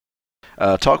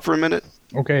talk for a minute?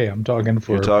 Okay, I'm talking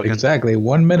for You're talking? exactly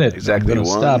 1 minute. Exactly I'm going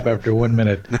to one. stop after 1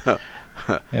 minute.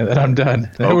 And then I'm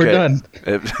done. Then we're done.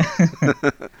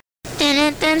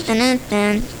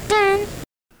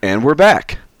 And we're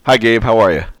back. Hi, Gabe. How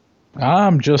are you?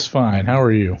 I'm just fine. How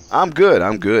are you? I'm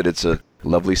good. It's a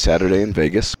lovely Saturday in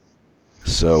Vegas.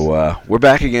 So we're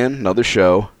back again, another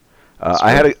show.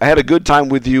 I had a good time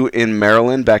with you in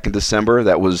Maryland back in December.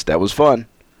 That was fun.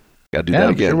 Got to do that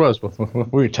again. It sure was. We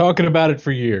were talking about it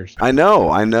for years. I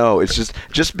know. It's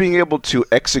just being able to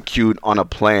execute on a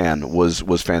plan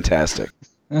was fantastic.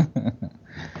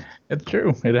 It's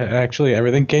true. It actually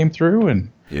everything came through,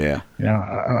 and yeah.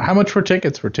 How much were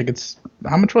tickets?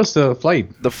 How much was the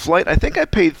flight? The flight, I think I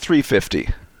paid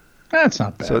 $350. That's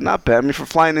not bad. So not bad. I mean, for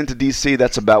flying into DC,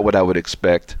 that's about what I would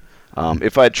expect.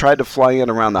 If I tried to fly in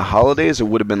around the holidays, it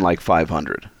would have been like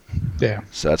 $500. Yeah.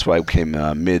 So that's why I came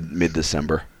mid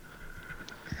December.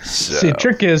 So. See, the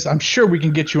trick is, I'm sure we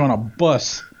can get you on a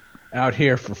bus out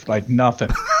here for like nothing.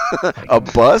 A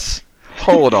bus?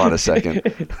 Hold on a second.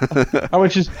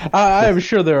 I'm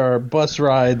sure there are bus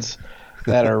rides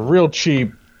that are real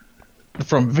cheap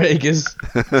from Vegas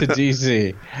to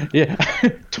DC. Yeah,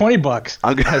 $20.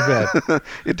 I bet.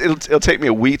 It'll take me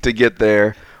a week to get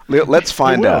there. Let's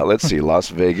find out. Let's see, Las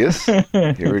Vegas. Here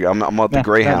we go. I'm on the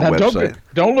Greyhound website.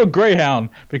 Don't look Greyhound,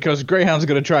 because Greyhound's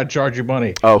going to try to charge you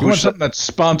money. Oh, you want something that's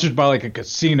sponsored by like a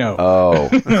casino. Oh,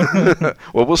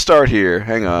 well, we'll start here.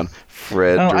 Hang on,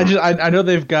 Fred. I know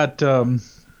they've got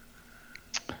those.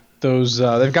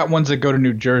 They've got ones that go to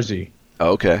New Jersey.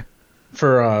 Okay.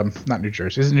 For not New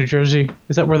Jersey. Is it New Jersey?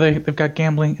 Is that where they've got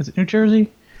gambling? Is it New Jersey?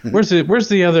 Where's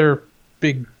the other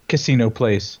big casino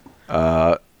place?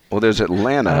 Well, there's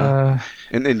Atlanta.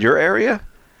 In your area?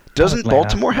 Doesn't Atlanta.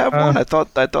 Baltimore have one? I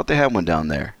thought they had one down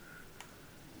there.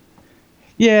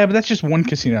 Yeah, but that's just one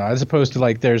casino, as opposed to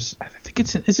like there's. I think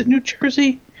is it New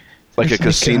Jersey? Like there's a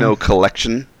casino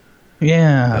collection.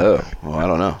 Yeah. Oh, well, I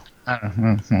don't know. I don't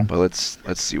know. But let's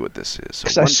see what this is.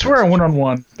 So I swear I went on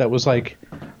one that was like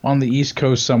on the East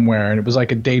Coast somewhere, and it was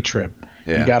like a day trip.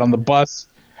 Yeah. You got on the bus.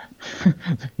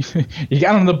 You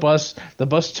got on the bus. The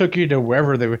bus took you to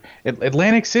wherever they were.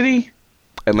 Atlantic City?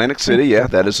 Atlantic City, yeah.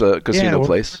 That is a casino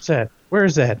place. What's that? Where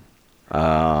is that?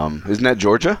 Isn't that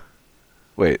Georgia?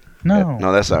 Wait. No.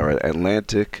 No, that's not right.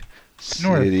 Atlantic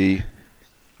City,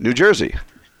 New Jersey.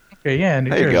 Okay, yeah,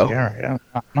 New Jersey. You go. All right,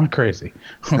 I'm not crazy.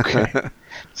 Okay.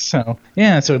 So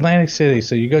Atlantic City.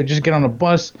 So you just get on a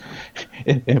bus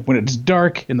when it's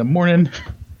dark in the morning,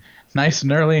 nice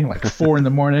and early, like 4 in the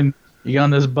morning. You get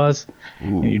on this bus,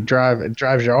 and you drive. It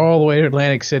drives you all the way to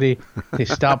Atlantic City. They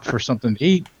stop for something to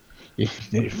eat. You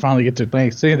finally get to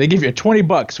Atlantic City. They give you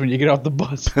 $20 when you get off the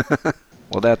bus.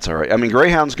 Well, that's all right. I mean,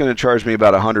 Greyhound's going to charge me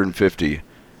about $150,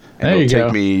 and it'll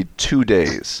take me 2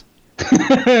 days.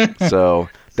 So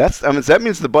that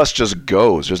means the bus just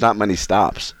goes. There's not many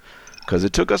stops, because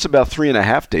it took us about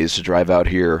 3.5 days to drive out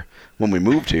here when we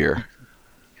moved here.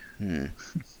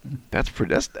 That's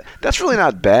really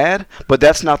not bad, but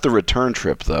that's not the return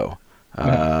trip though.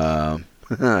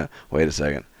 Wait a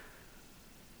second.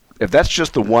 If that's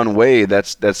just the one way,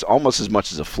 that's almost as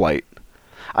much as a flight.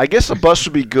 I guess a bus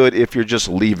would be good if you're just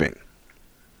leaving.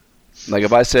 Like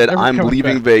if I said I'm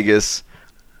leaving Vegas,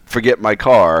 forget my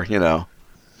car, But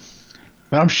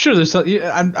I'm sure there's something.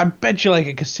 I bet you like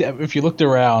a casino. If you looked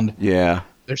around, yeah,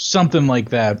 there's something like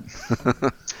that.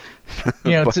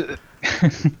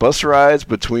 Bus rides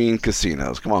between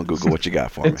casinos. Come on, Google, what you got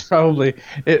for me? It's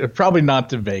probably not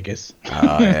to Vegas.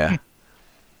 Oh, yeah.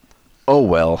 Oh,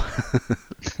 well.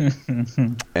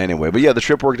 Anyway, but yeah, the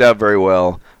trip worked out very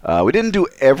well. We didn't do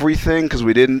everything because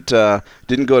we didn't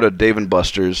go to Dave &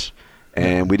 Buster's,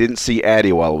 and we didn't see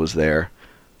Addie while I was there.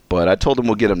 But I told him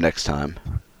we'll get him next time.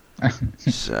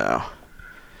 So,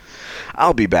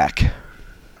 I'll be back.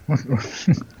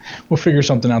 We'll figure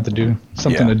something out to do.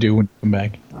 To do when we come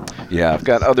back. Yeah, I've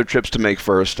got other trips to make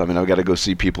first. I mean, I've got to go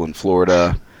see people in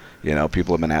Florida.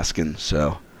 People have been asking.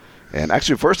 So, and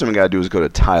actually, the first thing we got to do is go to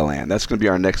Thailand. That's going to be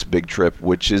our next big trip,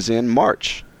 which is in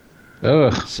March.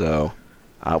 Ugh. So,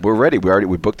 we're ready.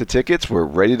 We booked the tickets. We're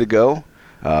ready to go.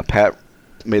 Pat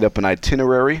made up an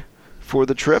itinerary for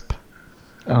the trip.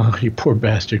 Oh, you poor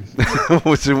bastard.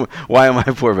 Why am I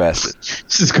a poor bastard?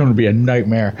 This is going to be a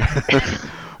nightmare.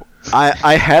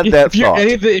 I had that thought.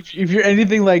 If you're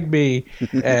anything like me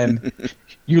and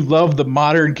you love the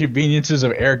modern conveniences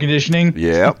of air conditioning,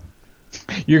 yeah,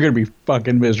 you're going to be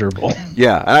fucking miserable.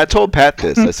 Yeah, and I told Pat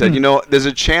this. I said, there's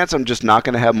a chance I'm just not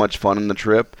going to have much fun on the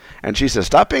trip. And she said,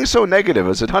 stop being so negative.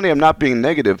 I said, honey, I'm not being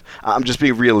negative. I'm just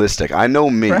being realistic. I know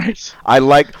me. Right. I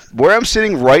like where I'm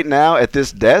sitting right now at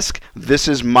this desk. This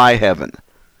is my heaven.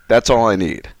 That's all I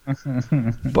need.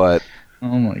 But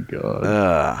oh my god.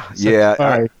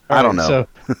 I don't know. So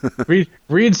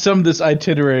read some of this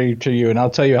itinerary to you, and I'll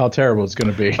tell you how terrible it's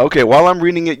going to be. Okay, while I'm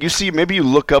reading it, maybe you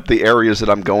look up the areas that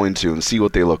I'm going to and see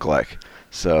what they look like.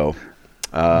 So,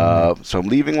 so I'm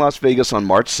leaving Las Vegas on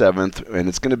March 7th, and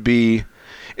it's going to be,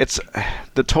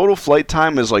 the total flight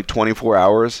time is like 24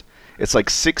 hours. It's like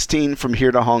 16 from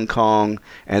here to Hong Kong,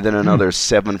 and then another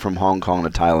 7 from Hong Kong to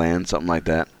Thailand, something like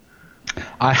that.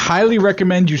 I highly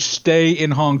recommend you stay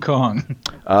in Hong Kong.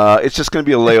 It's just going to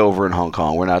be a layover in Hong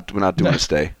Kong. We're not doing a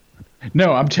stay.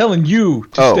 No, I'm telling you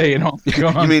to stay in Hong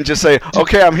Kong. You mean just say,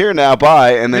 okay, I'm here now,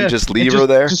 bye, and then just leave her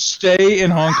there? Just stay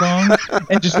in Hong Kong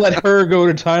and just let her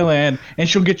go to Thailand, and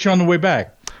she'll get you on the way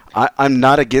back. I'm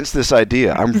not against this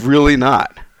idea. I'm really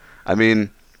not. I mean,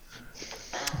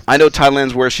 I know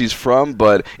Thailand's where she's from,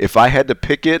 but if I had to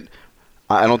pick it,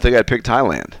 I don't think I'd pick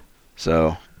Thailand.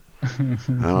 So, I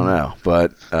don't know.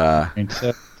 But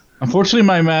unfortunately,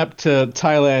 my map to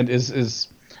Thailand is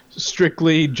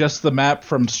strictly just the map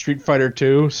from Street Fighter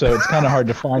 2, so it's kind of hard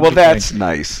to find. Well, that's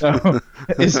nice. So,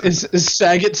 is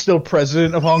Sagat still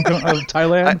president of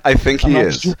Thailand? I think he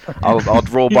is. Sure. I'll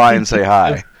roll by and say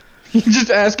hi. You just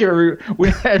ask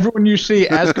everyone you see,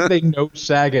 ask if they know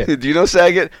Sagat. Do you know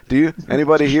Sagat? Do you?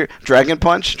 Anybody here? Dragon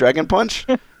Punch?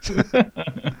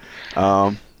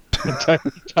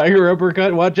 Tiger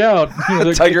uppercut, watch out.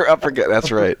 Tiger uppercut,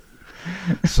 that's right.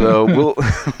 So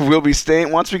we'll be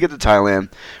staying, once we get to Thailand,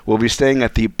 we'll be staying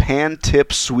at the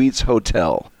Pantip Suites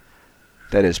Hotel.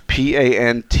 That is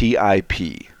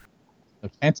Pantip.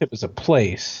 Pantip is a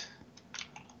place.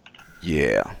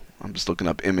 Yeah, I'm just looking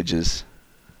up images.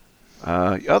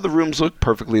 The rooms look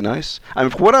perfectly nice. I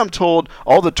mean, from what I'm told,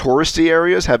 all the touristy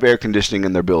areas have air conditioning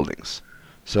in their buildings.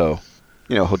 So,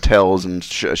 hotels and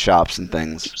shops and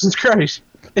things. Jesus Christ!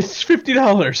 It's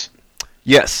 $50.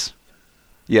 Yes.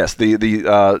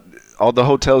 The all the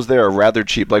hotels there are rather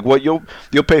cheap. Like what you'll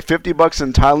pay $50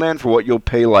 in Thailand for what you'll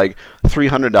pay like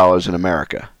 $300 in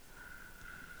America.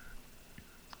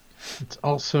 It's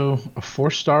also a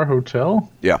 4-star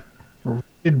hotel. Yeah.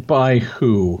 Rated by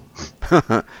who?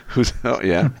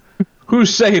 Yeah.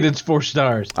 Who's saying it's 4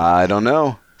 stars? I don't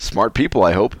know. Smart people,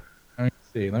 I hope. Let me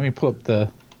see. Let me pull up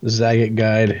the Zagat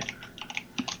guide.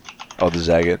 Oh, the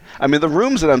Zagat. I mean, the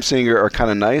rooms that I'm seeing are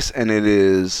kind of nice, and it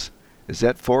is. Is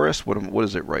that forest? What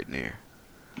is it right near?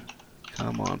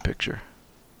 Come on, picture.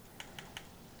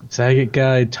 Zagat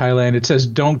guide, Thailand. It says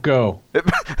don't go.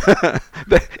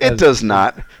 It does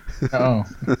not. Oh.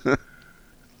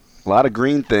 A lot of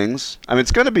green things. I mean,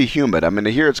 it's going to be humid. I mean,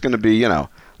 here it's going to be,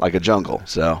 like a jungle.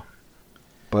 So,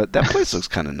 but that place looks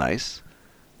kind of nice.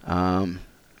 Well,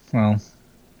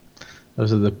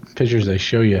 those are the pictures they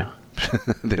show you.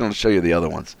 They don't show you the other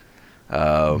ones.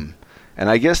 And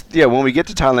I guess, when we get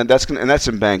to Thailand, that's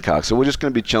in Bangkok. So we're just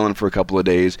going to be chilling for a couple of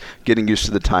days, getting used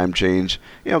to the time change,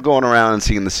 going around and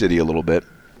seeing the city a little bit.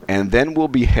 And then we'll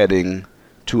be heading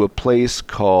to a place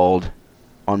called,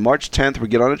 on March 10th, we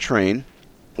get on a train,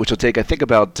 which will take, I think,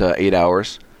 about 8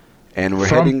 hours. And we're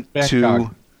heading Bangkok. to,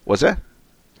 what's that?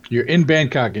 You're in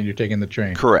Bangkok and you're taking the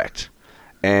train. Correct.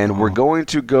 And we're going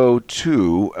to go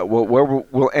to, where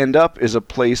we'll end up is a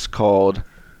place called,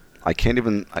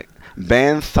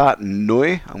 Ban That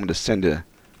Nui. I'm going to send it.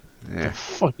 Yeah. The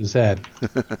fuck is that?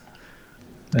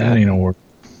 That ain't no work.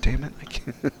 Damn it. I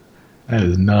can't. That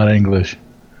is not English.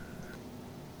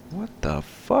 What the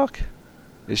fuck?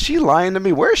 Is she lying to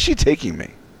me? Where is she taking me?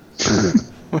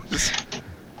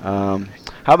 How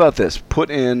about this? Put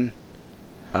in,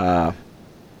 I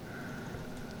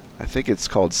think it's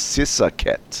called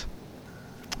Sisaket.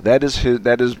 That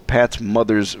is Pat's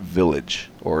mother's village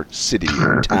or city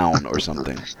or town or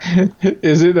something.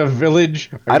 Is it a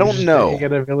village? I don't know.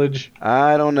 At a village?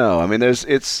 I don't know. I mean,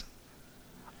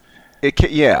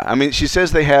 yeah. I mean, she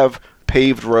says they have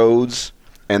paved roads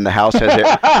and the house has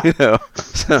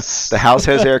the house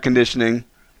has air conditioning.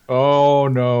 Oh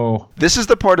no. This is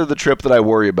the part of the trip that I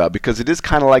worry about because it is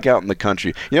kind of like out in the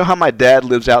country. You know how my dad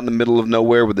lives out in the middle of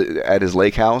nowhere at his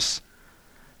lake house?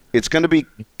 It's going to be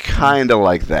kind of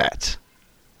like that.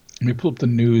 Let me pull up the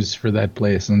news for that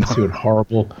place and see what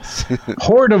horrible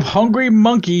horde of hungry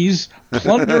monkeys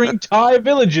plundering Thai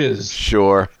villages.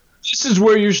 Sure. This is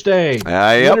where you're staying.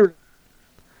 Yep.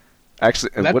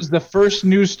 Actually, that is the first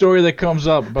news story that comes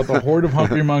up about the horde of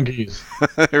hungry monkeys.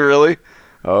 Really?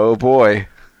 Oh boy.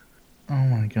 Oh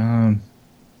my god.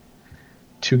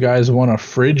 2 guys won a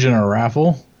fridge in a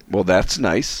raffle. Well, that's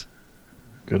nice.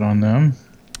 Good on them.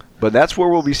 But that's where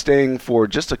we'll be staying for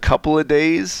just a couple of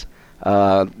days.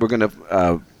 We're gonna.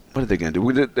 What are they gonna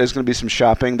do? There's gonna be some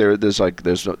shopping. There's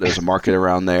a market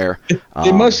around there.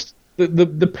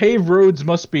 the paved roads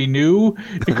must be new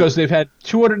because they've had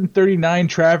 239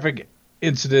 traffic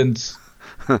incidents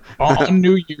on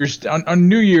New Year's on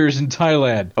New Year's in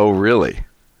Thailand. Oh, really?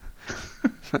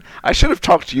 I should have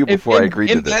talked to you before I agreed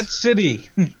to this. In that city,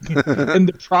 in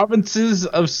the provinces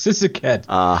of Sisaket,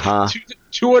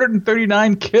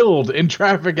 239 killed in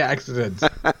traffic accidents.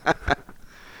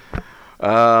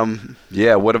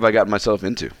 Yeah, what have I gotten myself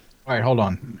into? All right, hold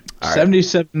on.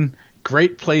 77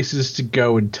 great places to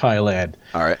go in Thailand.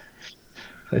 All right.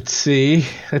 Let's see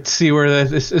where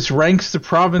this ranks the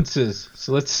provinces.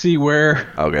 So let's see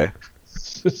where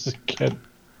Sisaket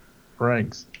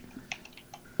ranks.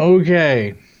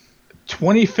 Okay,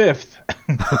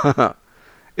 25th.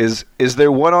 Is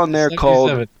there one on there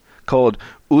called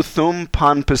Uthum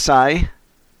Panpisai?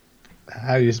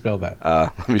 How do you spell that?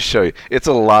 Let me show you. It's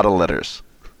a lot of letters,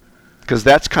 because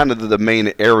that's kind of the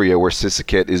main area where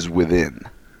Sisaket is within.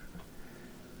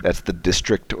 That's the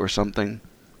district or something.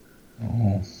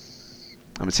 Oh.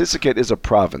 I mean, Sisaket is a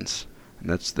province, and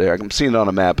that's there. I'm seeing it on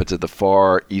a map. It's at the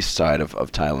far east side of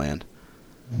Thailand.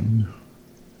 Mm.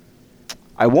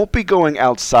 I won't be going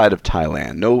outside of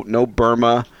Thailand. No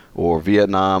Burma or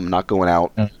Vietnam. I'm not going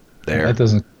out there.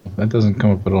 That doesn't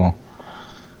come up at all.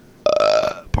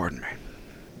 Pardon me.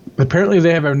 Apparently,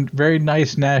 they have a very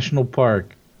nice national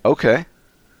park. Okay.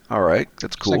 All right.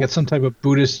 That's cool. It's like at some type of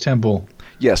Buddhist temple.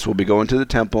 Yes, we'll be going to the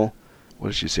temple. What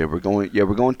did she say? We're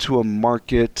going to a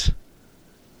market.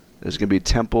 There's going to be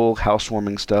temple,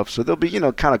 housewarming stuff. So there'll be,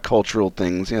 kind of cultural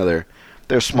things. They're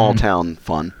small town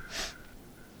fun.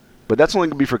 But that's only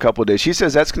going to be for a couple of days. She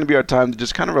says that's going to be our time to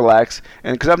just kind of relax.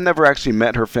 And because I've never actually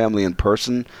met her family in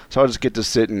person, so I'll just get to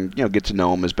sit and, get to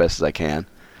know them as best as I can.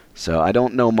 So I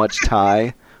don't know much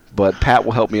Thai, but Pat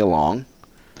will help me along.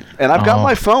 And I've got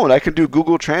my phone. I can do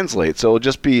Google Translate. So it'll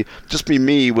just be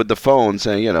me with the phone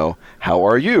saying, how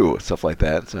are you? Stuff like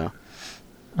that. So.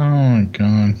 Oh, my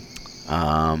God.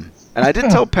 And I did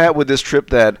tell Pat with this trip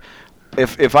that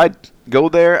if I go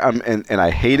there and I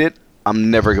hate it,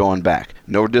 I'm never going back.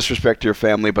 No disrespect to your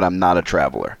family, but I'm not a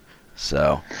traveler.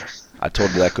 So I told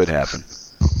her that could happen.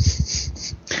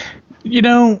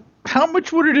 How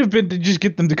much would it have been to just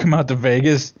get them to come out to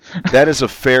Vegas? That is a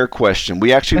fair question.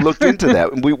 We actually looked into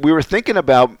that. We were thinking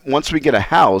about, once we get a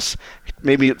house,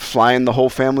 maybe flying the whole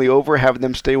family over, having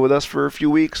them stay with us for a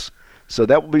few weeks. So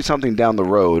that will be something down the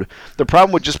road. The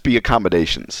problem would just be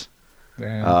accommodations.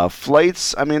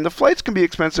 Flights, the flights can be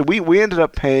expensive. We ended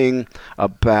up paying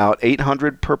about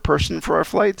 $800 per person for our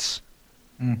flights.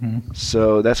 Mm-hmm.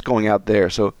 So that's going out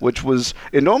there. So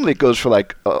it normally goes for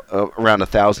like around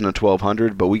 $1,000 to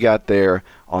 $1,200, but we got there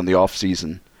on the off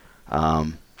season.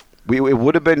 It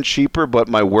would have been cheaper, but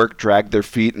my work dragged their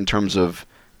feet in terms of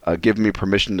giving me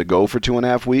permission to go for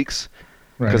 2.5 weeks,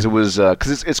 because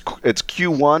it's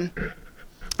Q1, and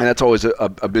that's always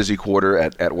a busy quarter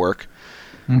at work.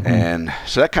 Mm-hmm. And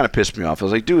so that kind of pissed me off. I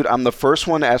was like, dude, I'm the first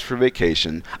one to ask for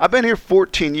vacation. I've been here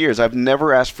 14 years. I've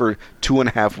never asked for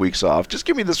 2.5 weeks off. Just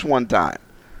give me this one time.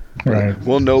 Right.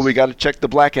 Well, no, we got to check the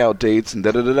blackout dates and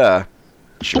da-da-da-da.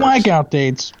 Sure. Blackout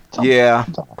dates. Yeah.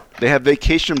 They have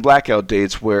vacation blackout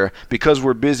dates where, because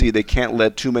we're busy, they can't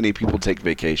let too many people take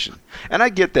vacation. And I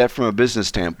get that from a business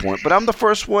standpoint, but I'm the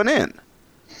first one in.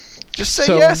 Just say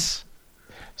yes.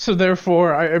 So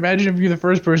therefore, I imagine if you're the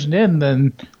first person in,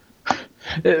 then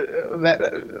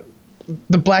the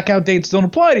blackout dates don't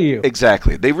apply to you.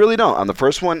 Exactly. They really don't. I'm the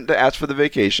first one to ask for the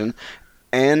vacation,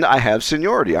 and I have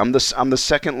seniority. I'm the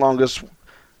second longest.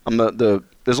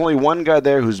 There's only one guy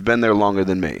there who's been there longer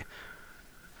than me.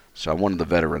 So I'm one of the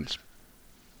veterans.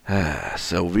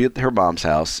 So we'll be at her mom's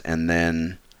house, and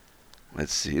then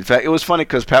let's see. In fact, it was funny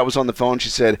because Pat was on the phone. She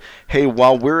said, "Hey,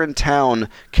 while we're in town,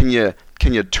 can you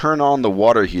turn on the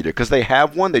water heater? Because they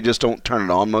have one, they just don't turn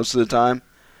it on most of the time."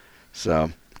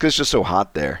 So, because it's just so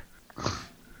hot there.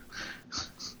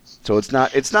 So it's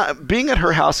not being at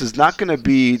her house is not going to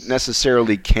be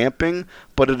necessarily camping,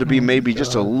 but it'll be maybe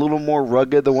just a little more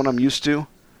rugged than what I'm used to.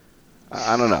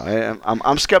 I don't know.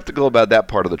 I'm skeptical about that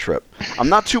part of the trip. I'm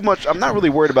not really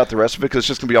worried about the rest of it because it's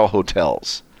just going to be all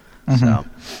hotels. Mm-hmm. So.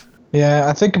 Yeah,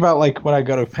 I think about like when I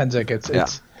go to Penzek,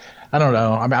 it's I don't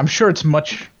know. I'm sure it's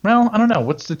much. Well, I don't know.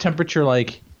 What's the temperature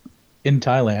like in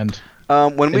Thailand?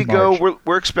 When we go,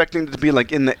 we're expecting it to be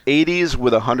like in the 80s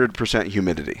with 100%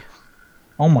 humidity.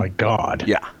 Oh my God.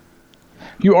 Yeah.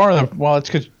 You are well, it's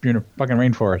because you're in a fucking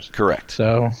rainforest. Correct.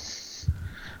 So.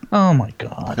 Oh my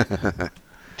God.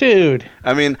 Dude.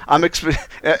 I mean,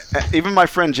 even my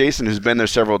friend Jason, who's been there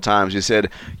several times, he said,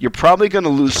 you're probably going to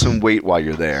lose some weight while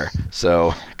you're there.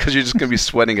 So, because you're just going to be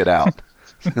sweating it out.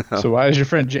 So why has your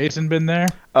friend Jason been there?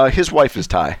 His wife is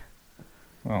Thai.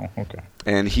 Oh, okay.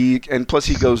 And plus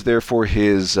he goes there for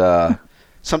his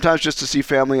sometimes just to see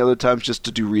family, other times just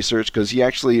to do research, because he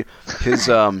actually his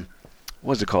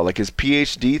what's it called? Like his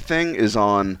PhD thing is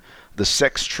on the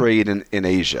sex trade in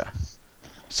Asia.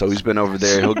 So he's been over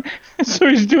there. So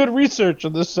he's doing research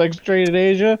on the sex trade in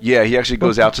Asia? Yeah, he actually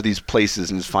goes out to these places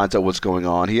and finds out what's going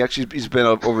on. He's been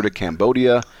over to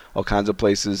Cambodia, all kinds of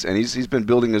places, and he's been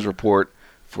building his report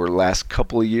for the last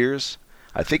couple of years.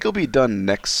 I think it'll be done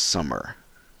next summer.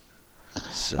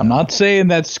 So. I'm not saying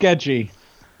that's sketchy.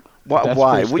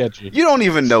 Why? You don't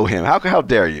even know him. How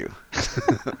dare you?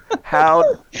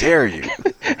 How dare you?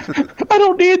 I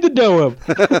don't need to know him.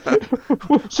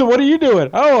 So what are you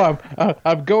doing? Oh,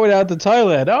 I'm going out to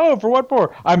Thailand. Oh, for what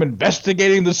for? I'm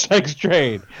investigating the sex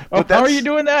trade. Oh, how are you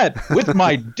doing that? With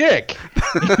my dick.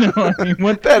 You know, I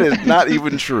mean, that is not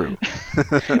even true.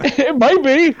 It might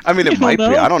be. I mean, it might be.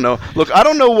 I don't know. Look, I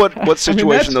don't know what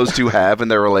situation those two have in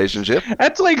their relationship.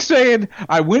 That's like saying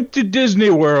I went to Disney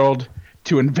World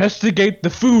to investigate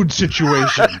the food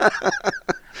situation.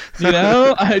 You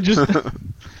know, I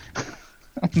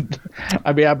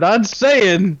mean, I'm not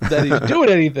saying that he's doing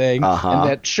anything, and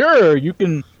that sure you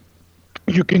can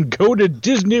go to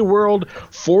Disney World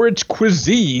for its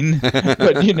cuisine,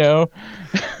 but you know,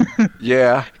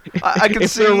 yeah, I can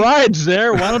if see there are rides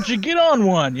there. Why don't you get on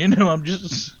one? You know, I'm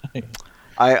just.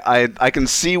 I can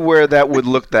see where that would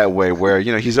look that way. Where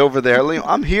he's over there.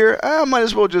 I'm here. I might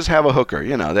as well just have a hooker.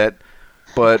 That.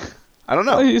 But I don't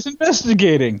know. He's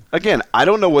investigating. Again, I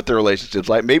don't know what the relationship's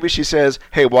like. Maybe she says,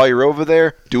 "Hey, while you're over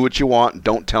there, do what you want.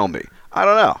 Don't tell me." I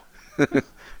don't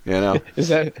know. Is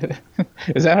that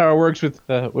how it works with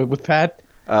Pat? With Pat,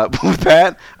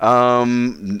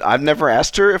 I've never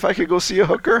asked her if I could go see a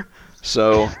hooker,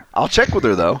 so I'll check with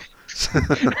her though.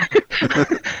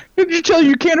 Did you tell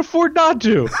you can't afford not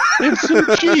to? It's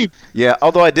so cheap. Yeah,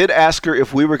 although I did ask her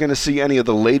if we were going to see any of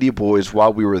the lady boys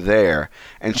while we were there,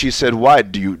 and she said, "Why?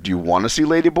 Do you want to see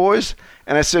lady boys?"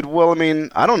 And I said, "Well, I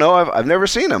mean, I don't know. I've never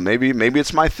seen them. Maybe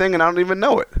it's my thing, and I don't even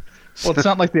know it." Well, it's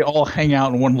not like they all hang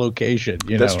out in one location.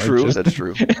 That's true. That's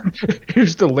true.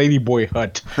 Here's the ladyboy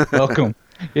hut. Welcome.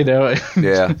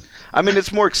 Yeah. I mean,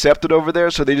 it's more accepted over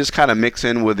there, so they just kind of mix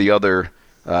in with the other.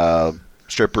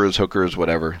 Strippers, hookers,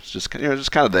 whatever. It's just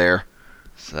just kind of there.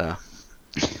 So,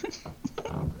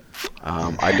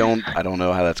 I don't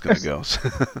know how that's going to go.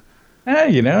 I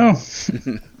mean,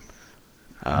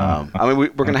 we're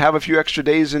going to have a few extra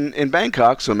days in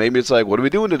Bangkok, so maybe it's like, what are we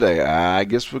doing today? I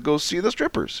guess we'll go see the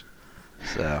strippers.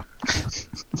 So,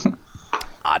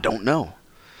 I don't know.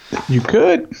 You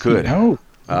could.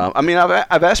 I mean,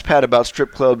 I've asked Pat about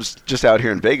strip clubs just out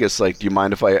here in Vegas. Like, do you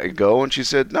mind if I go? And she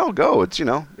said, no, go. It's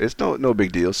it's no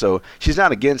big deal. So she's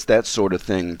not against that sort of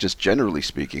thing, just generally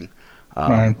speaking.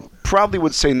 Right. Probably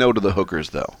would say no to the hookers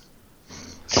though.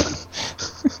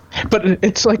 But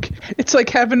it's like it's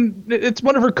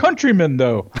one of her countrymen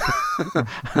though.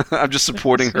 I'm just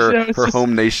supporting her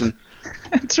home nation.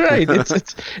 That's right.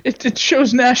 It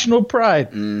shows national pride.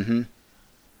 Mm-hmm.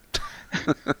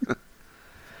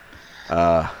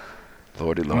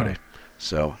 Lordy.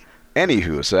 So,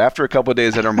 anywho, after a couple of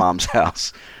days at her mom's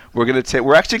house,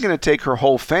 we're actually gonna take her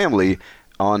whole family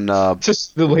on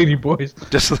just the lady boys.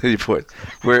 Just the lady boys.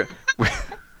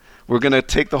 We're gonna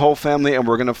take the whole family and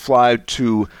we're gonna fly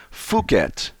to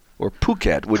Phuket,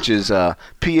 which is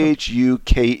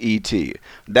Phuket.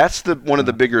 That's one of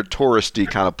the bigger touristy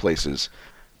kind of places.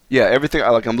 Yeah, everything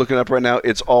I'm looking up right now.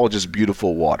 It's all just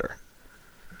beautiful water.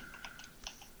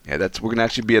 Yeah, we're gonna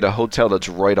actually be at a hotel that's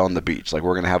right on the beach. Like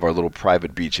we're gonna have our little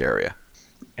private beach area.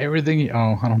 Everything.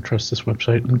 Oh, I don't trust this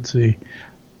website. Let's see.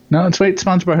 No, it's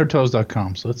sponsored by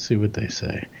Hotels.com. So let's see what they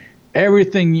say.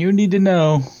 Everything you need to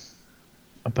know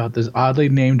about this oddly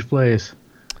named place.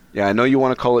 Yeah, I know you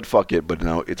want to call it fuck it, but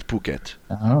no, it's Phuket.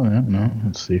 Oh no.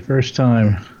 Let's see. First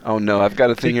time. Oh no, I've got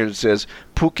a thing here that says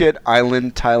Phuket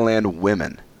Island, Thailand,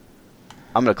 women.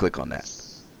 I'm gonna click on that.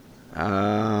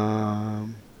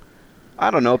 I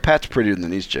don't know. Pat's prettier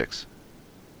than these chicks.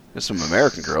 There's some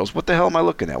American girls. What the hell am I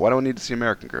looking at? Why do I need to see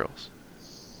American girls?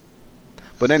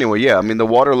 But anyway, yeah. I mean, the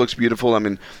water looks beautiful. I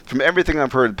mean, from everything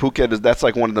I've heard, Phuket that's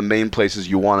like one of the main places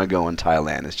you want to go in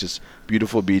Thailand. It's just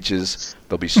beautiful beaches.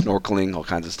 There'll be snorkeling, all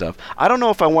kinds of stuff. I don't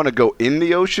know if I want to go in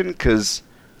the ocean because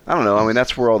I don't know. I mean,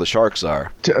 that's where all the sharks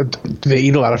are. Do they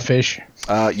eat a lot of fish?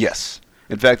 Yes.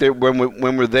 In fact,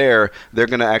 when we're there, they're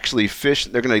going to actually fish.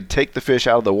 They're going to take the fish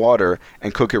out of the water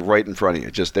and cook it right in front of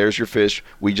you. Just there's your fish.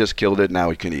 We just killed it. Now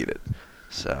we can eat it.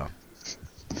 So,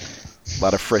 a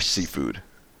lot of fresh seafood.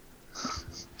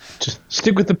 Just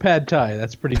stick with the pad thai.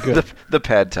 That's pretty good. the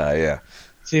pad thai, yeah.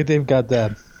 See if they've got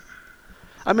that.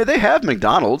 I mean, they have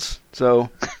McDonald's, so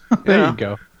there you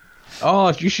go.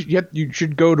 Oh, you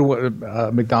should go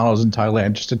to McDonald's in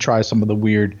Thailand just to try some of the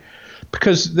weird,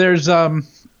 because there's a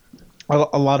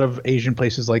lot of Asian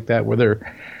places like that where the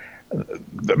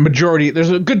majority, there's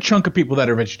a good chunk of people that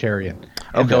are vegetarian,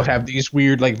 and they'll have these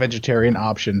weird like vegetarian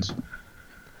options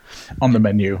on the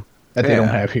menu that they don't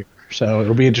have here. So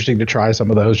it'll be interesting to try some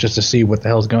of those just to see what the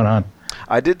hell's going on.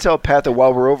 I did tell Pat that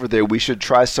while we're over there, we should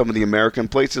try some of the American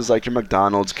places like your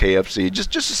McDonald's, KFC,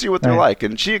 just to see what they're like.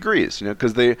 And she agrees,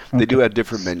 because they do have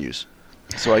different menus.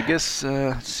 So I guess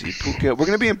let's see, Phuket. We're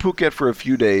going to be in Phuket for a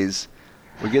few days.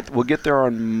 We'll get there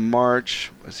on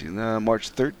March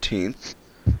 13th.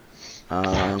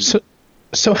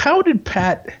 So how did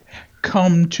Pat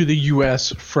come to the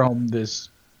U.S. from this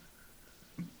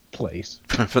place?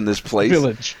 From this place?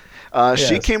 Village. Yes.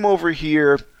 She came over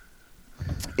here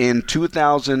in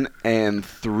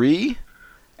 2003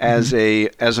 as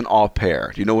an au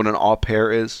pair. Do you know what an au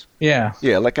pair is? Yeah.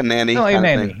 Yeah, like a nanny. Like kind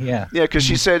a of nanny, thing. yeah. Yeah, because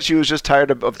she said she was just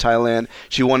tired of Thailand.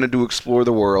 She wanted to explore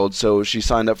the world, so she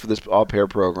signed up for this au pair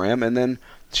program, and then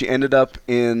she ended up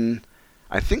in,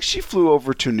 I think she flew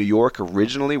over to New York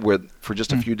originally for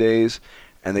just a few days,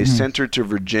 and they sent her to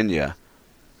Virginia,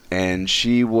 and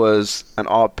she was an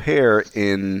au pair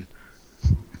in,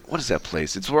 what is that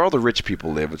place? It's where all the rich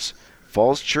people live. It's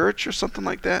Falls Church or something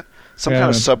like that. Some kind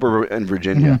of suburb in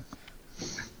Virginia.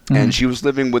 And she was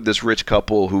living with this rich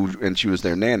couple and she was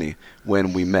their nanny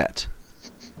when we met.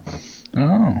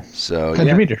 Oh. So, how'd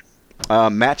you meet her?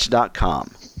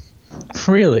 Match.com.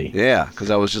 Really? Yeah,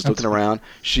 because I was just looking around.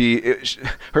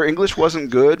 Her English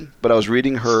wasn't good, but I was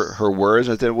reading her words,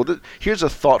 and I said, well, here's a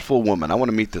thoughtful woman. I want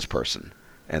to meet this person.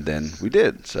 And then we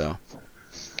did, so.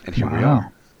 And here we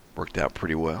are. Worked out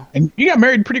pretty well. And you got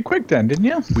married pretty quick then, didn't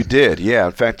you? We did, yeah.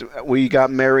 In fact, we got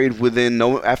married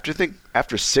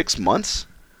after 6 months.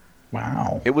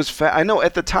 Wow. It was I know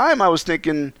at the time I was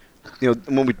thinking,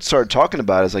 when we started talking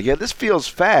about it, I was like, yeah, this feels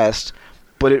fast,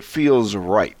 but it feels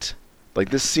right.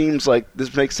 Like this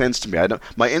makes sense to me.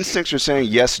 My instincts are saying,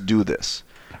 yes, do this.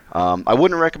 I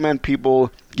wouldn't recommend people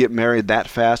get married that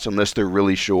fast unless they're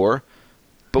really sure,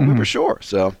 but we were sure,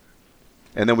 so.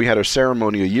 And then we had our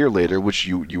ceremony a year later, which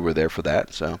you were there for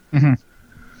that. So,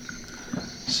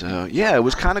 So yeah, it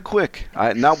was kind of quick.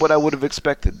 Not what I would have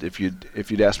expected if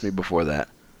you'd asked me before that.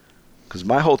 Because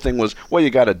my whole thing was, well, you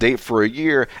got to date for a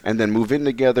year and then move in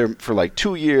together for like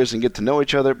 2 years and get to know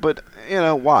each other. But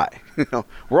why?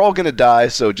 We're all gonna die,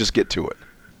 so just get to it.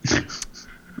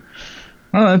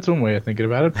 Well, that's one way of thinking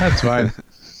about it. That's fine.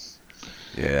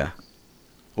 Yeah.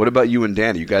 What about you and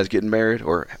Danny? You guys getting married,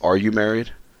 or are you married?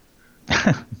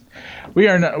 We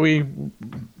are not.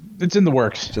 It's in the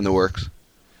works. It's in the works.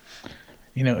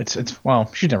 It's well,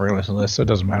 she's never gonna listen to this, so it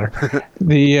doesn't matter.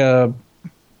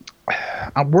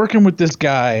 I'm working with this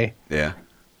guy. Yeah.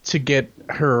 To get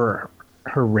her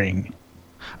ring.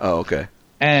 Oh, okay.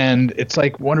 And it's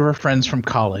like one of her friends from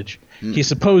college. He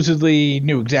supposedly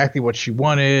knew exactly what she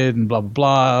wanted and blah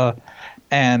blah blah.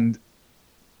 And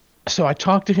so I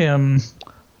talked to him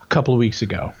a couple of weeks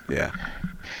ago. Yeah.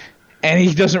 And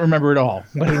he doesn't remember at all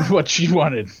what she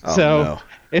wanted. Oh, so no.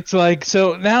 it's like,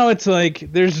 so now it's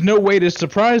like there's no way to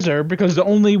surprise her because the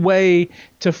only way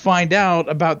to find out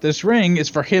about this ring is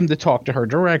for him to talk to her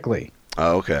directly.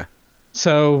 Oh, okay.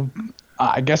 So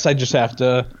I guess I just have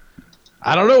to,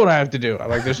 I don't know what I have to do.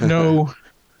 Like there's no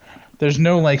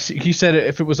like, he said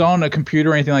if it was on a computer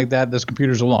or anything like that, this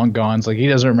computer's long gone. It's like he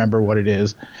doesn't remember what it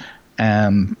is.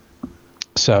 And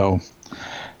so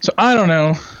I don't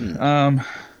know.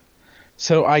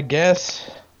 So I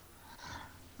guess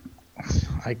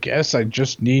I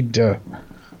just need to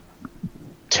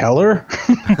tell her.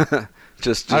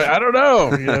 just I don't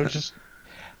know. Just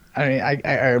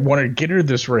I want to get her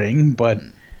this ring, but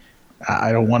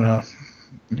I don't want to.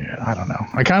 Yeah, I don't know.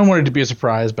 I kind of want it to be a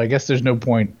surprise, but I guess there's no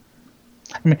point.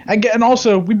 I mean, and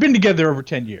also we've been together over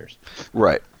 10 years.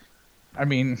 Right. I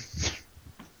mean,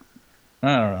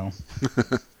 I don't know.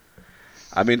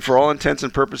 I mean, for all intents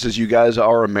and purposes, you guys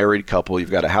are a married couple.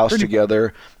 You've got a house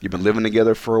together. You've been living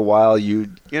together for a while.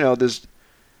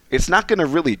 It's not going to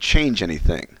really change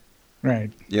anything.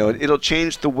 Right. It'll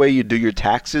change the way you do your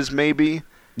taxes, maybe.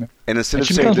 Yeah. And instead of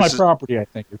saying becomes my property, I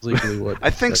think is legally what. I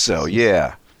think so.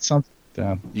 Yeah. Something like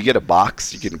that. You get a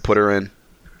box. You can put her in.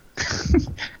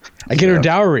 I get her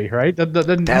dowry, right?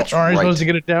 That's aren't I supposed to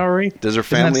get a dowry? Does her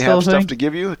family have stuff to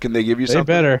give you? Can they give you something?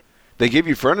 They better. They give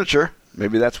you furniture.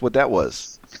 Maybe that's what that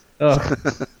was. Oh.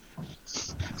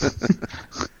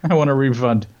 I want a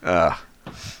refund.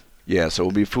 Yeah, so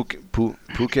we'll be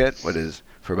Phuket,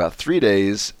 for about 3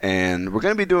 days, and we're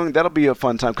going to be that'll be a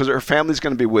fun time, because her family's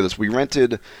going to be with us. We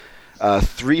rented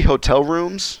 3 hotel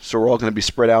rooms, so we're all going to be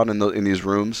spread out in these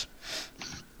rooms.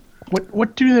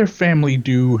 What do their family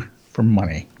do for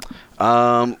money?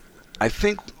 I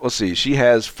think, let's see, she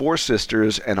has 4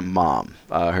 sisters and a mom.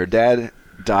 Her dad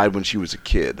died when she was a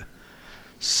kid.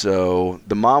 So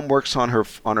the mom works on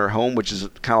her home, which is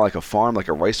kind of like a farm, like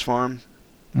a rice farm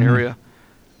area.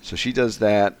 So she does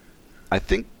that. I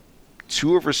think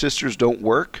 2 of her sisters don't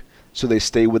work, so they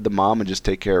stay with the mom and just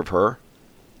take care of her.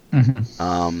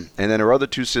 And then her other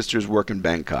 2 sisters work in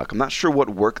Bangkok. I'm not sure what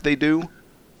work they do,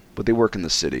 but they work in the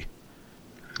city.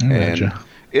 And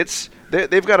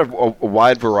they've got a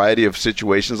wide variety of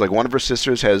situations. Like one of her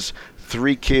sisters has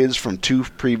 3 kids from 2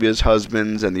 previous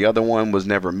husbands, and the other one was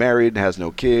never married and has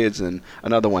no kids, and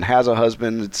another one has a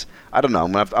husband. I don't know.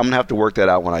 I'm gonna have to work that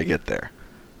out when I get there.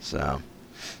 So.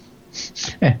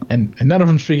 And none of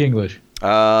them speak English.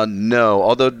 No.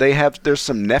 Although there's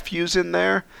some nephews in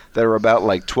there that are about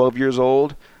like 12 years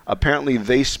old. Apparently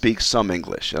they speak some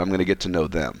English, and I'm gonna get to know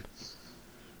them.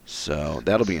 So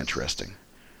that'll be interesting.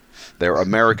 They're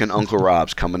American Uncle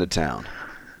Rob's coming to town.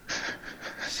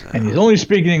 So. And he's only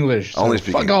speaking English. So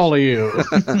fuck all of you.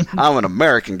 I'm an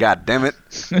American, goddammit.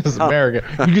 This is America.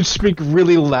 You could speak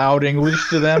really loud English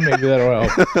to them. Maybe that'll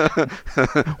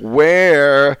help.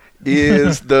 Where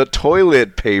is the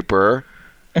toilet paper?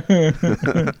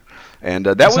 And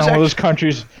that was one of those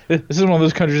countries. This is one of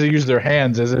those countries that use their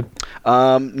hands, is it?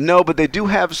 No, but they do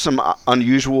have some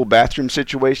unusual bathroom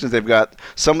situations.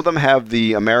 Some of them have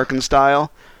the American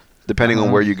style. Depending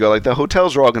on where you go, like the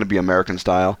hotels are all going to be American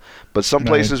style, but some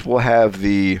places will have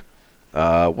the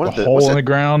hole in the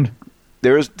ground.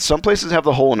 Some places have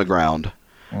the hole in the ground,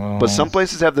 but some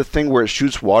places have the thing where it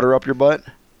shoots water up your butt.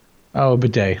 Oh, a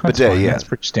bidet. Yeah, that's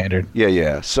pretty standard.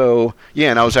 Yeah. So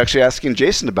and I was actually asking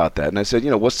Jason about that, and I said,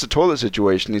 what's the toilet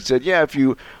situation? He said,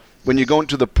 when you go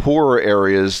into the poorer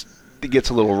areas, it gets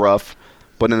a little rough.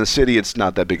 But in the city, it's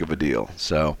not that big of a deal.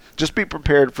 So just be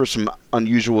prepared for some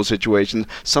unusual situations.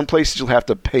 Some places you'll have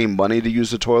to pay money to use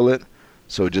the toilet,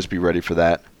 so just be ready for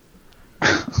that.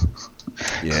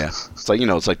 Yeah, it's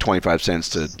like 25 cents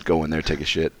to go in there take a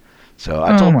shit. So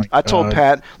I told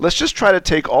Pat, let's just try to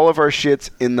take all of our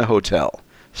shits in the hotel,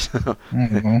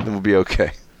 then we'll be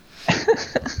okay.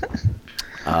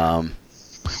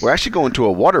 We're actually going to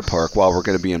a water park while we're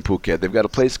going to be in Phuket. They've got a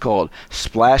place called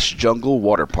Splash Jungle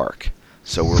Water Park.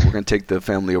 So we're going to take the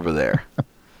family over there.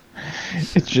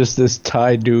 It's just this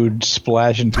Thai dude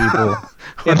splashing people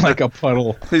in like a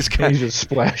puddle. He's just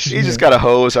splashing. He's just got a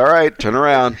hose. All right, turn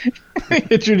around.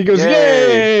 He goes,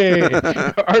 yay!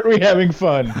 Aren't we having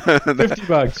fun?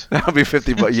 $50. That'll be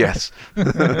 $50. Yes.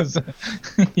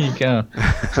 You go.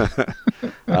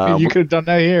 You could have done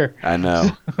that here. I know.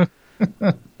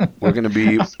 We're going to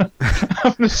be. I'm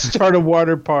going to start a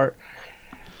water park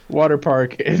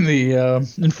in the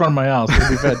in front of my house. It'd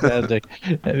be fantastic.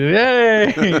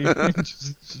 Yay!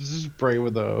 just spray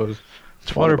with those.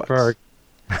 Water park.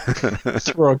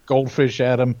 Throw a goldfish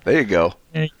at him. There you go.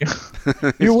 There you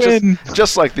go. You win.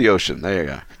 Just like the ocean. There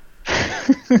you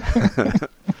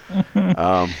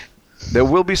go. There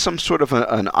will be some sort of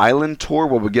an island tour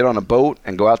where we get on a boat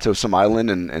and go out to some island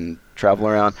and travel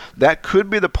around. That could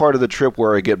be the part of the trip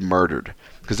where I get murdered.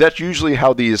 Because that's usually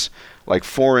how these like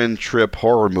foreign trip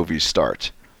horror movies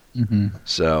start.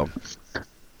 So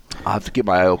I'll have to get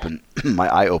my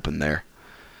eye open there.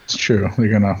 It's true. They're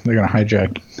gonna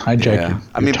hijack. Yeah.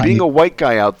 I mean, being a white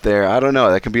guy out there, I don't know.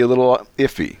 That can be a little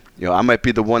iffy. I might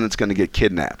be the one that's going to get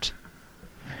kidnapped.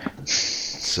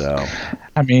 So.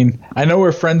 I mean, I know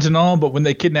we're friends and all, but when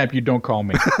they kidnap you, don't call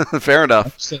me. Fair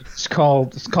enough. Just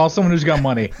call someone who's got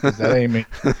money. That ain't me.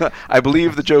 I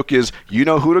believe the joke is, you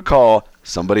know who to call,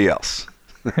 somebody else.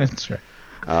 That's right.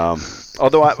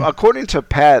 Although, according to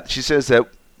Pat, she says that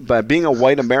by being a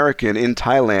white American in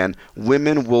Thailand,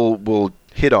 women will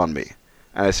hit on me.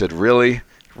 And I said, really?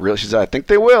 Really? She said, I think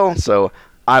they will. So,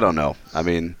 I don't know. I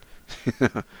mean,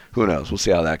 who knows? We'll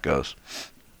see how that goes.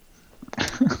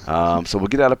 So we'll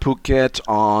get out of Phuket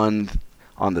on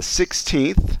the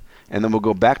 16th, and then we'll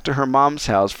go back to her mom's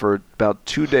house for about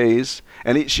 2 days.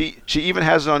 And she even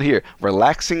has it on here,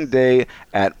 relaxing day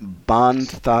at Ban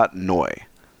That Noi.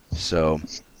 So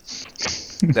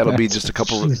that'll be just a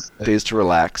couple of days to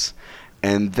relax.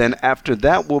 And then after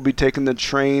that, we'll be taking the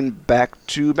train back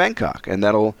to Bangkok, and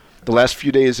the last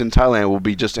few days in Thailand will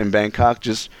be just in Bangkok,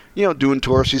 just doing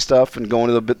touristy stuff and going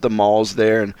to the malls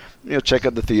there, and check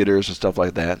out the theaters and stuff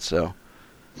like that. So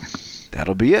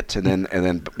that'll be it, and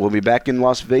then we'll be back in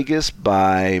Las Vegas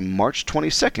by March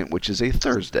 22nd, which is a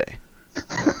Thursday.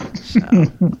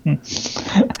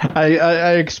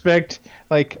 I expect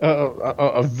like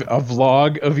a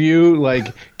vlog of you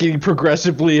like getting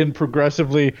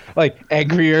progressively like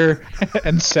angrier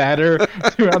and sadder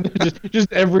throughout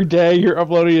just every day you're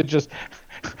uploading it. Just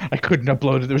I couldn't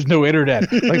upload it. There's no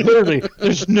internet. Like literally,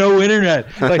 there's no internet.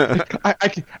 Like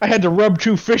I had to rub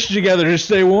two fish together to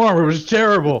stay warm. It was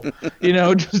terrible. You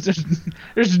know, just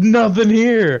there's nothing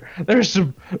here. There's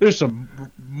some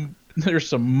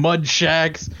mud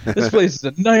shacks. This place is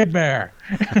a nightmare.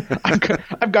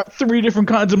 I've got 3 different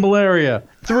kinds of malaria.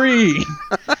 3.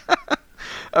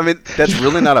 I mean, that's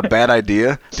really not a bad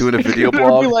idea, doing a video blog.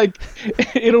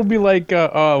 It'll be like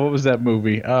what was that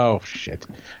movie? Oh, shit.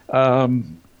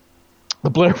 The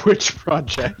Blair Witch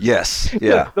Project. Yes,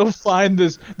 yeah. They'll find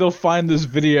this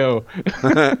video.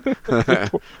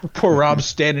 Poor Rob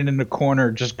standing in the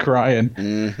corner just crying.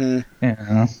 Mm-hmm.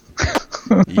 Yeah.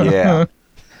 Yeah.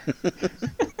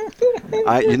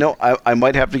 I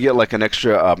might have to get like an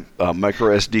extra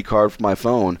micro SD card for my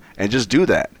phone and just do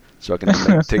that so I can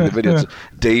take the videos.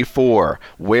 Day 4.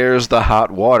 Where's the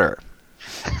hot water?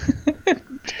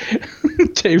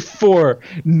 Day 4.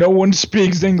 No one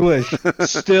speaks English.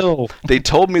 Still. They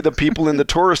told me the people in the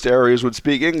tourist areas would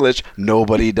speak English.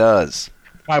 Nobody does.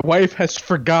 My wife has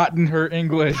forgotten her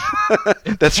English.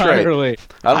 That's entirely.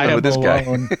 Right. I don't know who this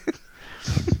alone. Guy.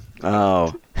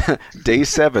 Oh. Day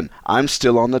 7. I'm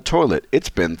still on the toilet. It's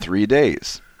been 3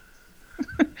 days.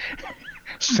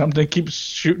 Something keeps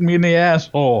shooting me in the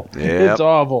asshole. Yep. It's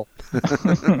awful.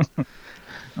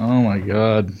 Oh my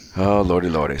God. Oh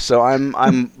lordy. So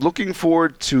I'm looking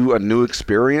forward to a new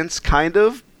experience, kind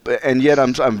of, and yet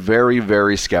I'm very,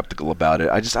 very skeptical about it.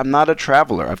 I'm not a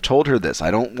traveler. I've told her this.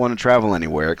 I don't want to travel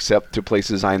anywhere except to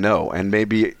places I know, and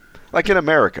maybe like in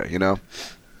America, you know.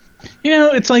 You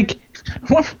know, it's like,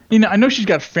 I know she's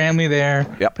got family there,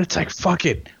 yep. But it's like, fuck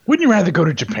it. Wouldn't you rather go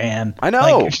to Japan? I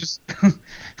know. Like, it's just,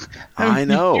 I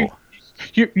know.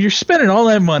 You're spending all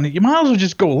that money. You might as well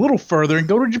just go a little further and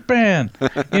go to Japan.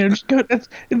 Just go. At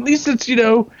least it's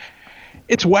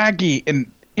it's wacky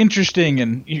and interesting,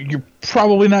 and you're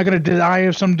probably not going to die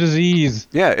of some disease.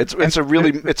 Yeah, it's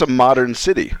a modern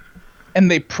city. And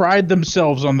they pride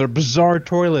themselves on their bizarre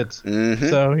toilets. Mm-hmm.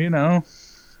 So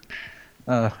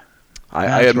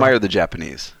I admire the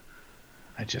Japanese.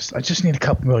 I just need a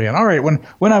couple million. All right, when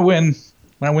I win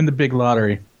the big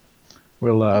lottery,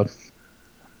 we'll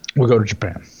go to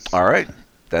Japan. All right,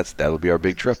 that'll be our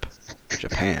big trip,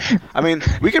 Japan. I mean,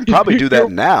 we can probably do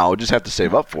that now. Just have to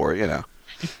save up for it, you know.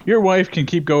 Your wife can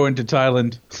keep going to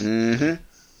Thailand. Mm-hmm.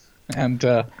 And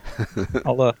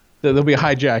there'll be a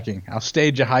hijacking. I'll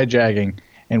stage a hijacking,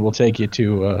 and we'll take you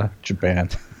to Japan.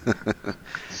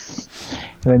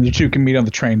 And then you two can meet on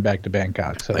the train back to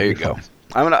Bangkok. So there you go.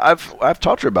 I've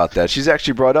talked to her about that. She's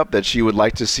actually brought up that she would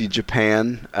like to see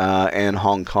Japan and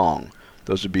Hong Kong.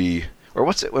 Those would be, or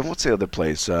what's the other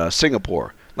place?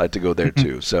 Singapore. I'd like to go there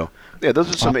too. So yeah,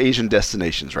 those are some Asian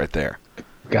destinations right there.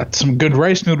 Got some good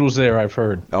rice noodles there, I've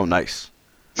heard. Oh, nice.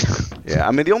 Yeah,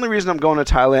 I mean, the only reason I'm going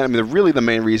to Thailand, really the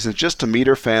main reason is just to meet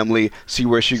her family, see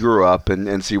where she grew up,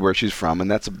 and see where she's from, and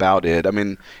that's about it. I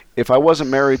mean, if I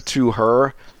wasn't married to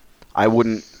her, I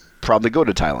wouldn't probably go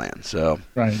to Thailand. So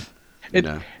right.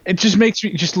 It just makes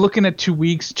me just looking at 2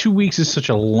 weeks. 2 weeks is such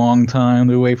a long time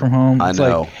away from home. I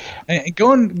know. Like,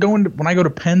 going to, when I go to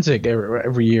Penzig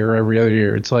every year, every other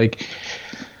year, it's like,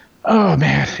 oh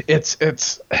man, it's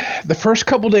the first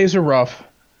couple days are rough,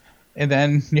 and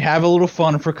then you have a little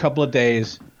fun for a couple of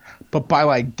days. But by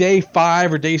like day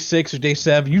 5 or day 6 or day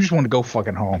 7, you just want to go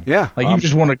fucking home. Yeah. Like you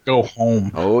just want to go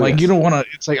home. Oh, like yes. You don't want to.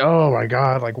 It's like, oh my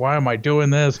God, like why am I doing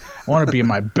this? I want to be in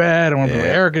my bed. I want to be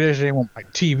air conditioning. I want my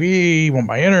TV. I want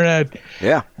my internet.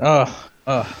 Yeah.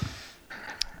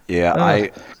 Yeah.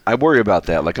 I worry about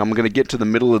that. Like I'm gonna get to the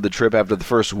middle of the trip after the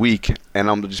first week, and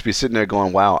I'm gonna just be sitting there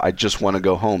going, "Wow, I just want to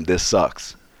go home. This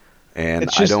sucks." And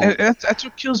it's just, that's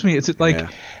what kills me. It's like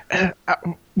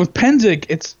with Penzig,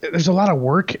 there's a lot of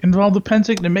work involved with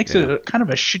Penzig, and it makes it kind of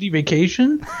a shitty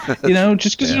vacation,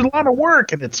 just because there's a lot of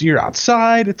work and you're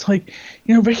outside. It's like,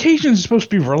 vacation is supposed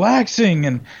to be relaxing,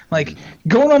 and like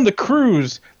going on the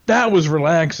cruise, that was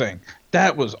relaxing.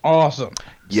 That was awesome.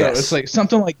 Yes. So it's like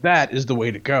something like that is the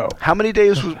way to go. How many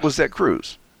days was that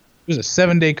cruise? It was a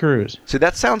 7-day cruise. See,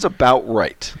 that sounds about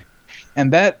right.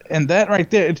 And that right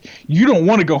there, you don't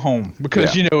want to go home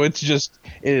because it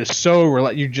is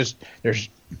so there's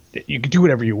you could do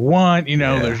whatever you want.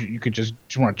 You could just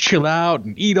want to chill out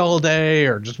and eat all day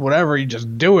or just whatever. You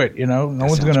just do it. No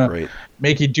one's gonna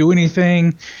make you do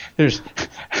anything. There's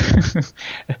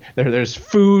there's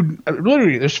food.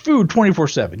 Literally, there's food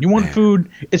 24/7. You want food?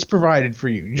 It's provided for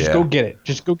you. You just go get it.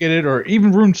 Just go get it, or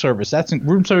even room service.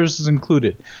 Room service is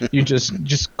included. You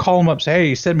just call them up. Say,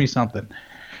 hey, send me something.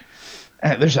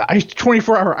 There's a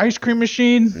 24-hour ice cream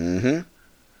machine. Mm-hmm.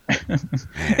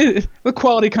 The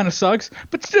quality kind of sucks,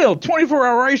 but still,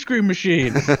 24-hour ice cream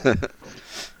machine.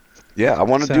 Yeah, I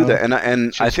want to do that,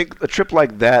 and I think a trip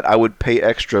like that, I would pay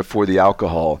extra for the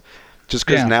alcohol, just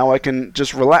because now I can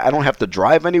just relax. I don't have to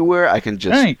drive anywhere. I can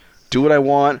just do what I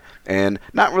want and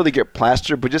not really get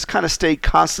plastered, but just kind of stay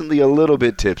constantly a little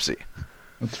bit tipsy.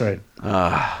 That's right.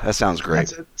 That sounds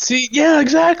great. See, yeah,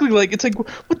 exactly. Like, it's like,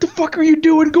 what the fuck are you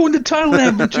doing going to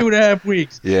Thailand for 2.5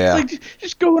 weeks? Yeah. It's like,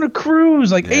 just go on a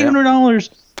cruise. Like,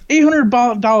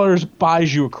 $800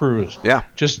 buys you a cruise. Yeah.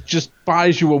 Just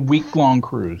buys you a week-long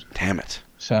cruise. Damn it.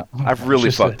 So I've really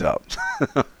fucked up.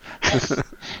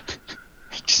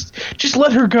 just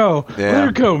let her go. Yeah. Let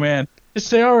her go, man. Just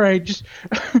say, all right, just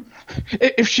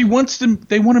if she wants to,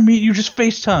 they want to meet you, just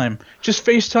FaceTime. Just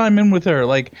FaceTime in with her.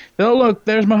 Like, oh, look,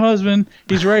 there's my husband.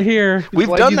 He's right here. We've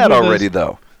done that already,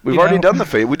 though. We've already done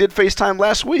we did FaceTime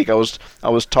last week. I was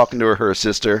talking to her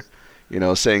sister,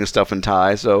 saying stuff in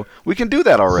Thai. So we can do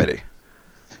that already.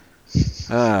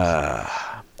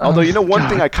 Although, one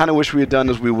thing I kind of wish we had done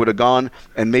is we would have gone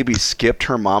and maybe skipped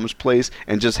her mom's place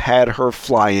and just had her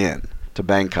fly in to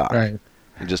Bangkok. Right.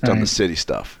 And just done the city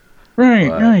stuff.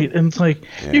 Right. And it's like,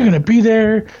 you're going to be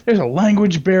there. There's a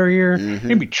language barrier. You're going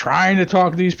to be trying to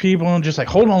talk to these people and just like,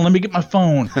 hold on, let me get my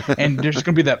phone. And there's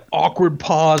going to be that awkward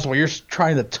pause while you're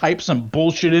trying to type some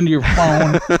bullshit into your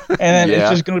phone. And then it's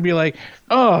just going to be like,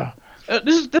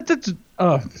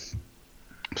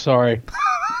 sorry.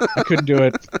 I couldn't do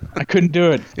it.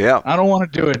 Yeah. I don't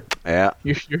want to do it. Yeah.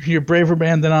 You're a braver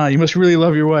man than I. You must really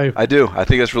love your wife. I do. I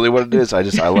think that's really what it is. I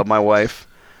love my wife.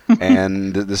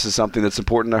 And this is something that's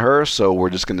important to her, so we're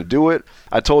just going to do it.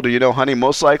 I told her, honey,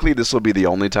 most likely this will be the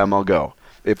only time I'll go.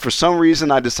 If for some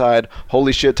reason I decide,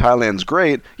 holy shit, Thailand's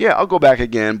great, yeah, I'll go back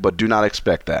again, but do not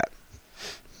expect that.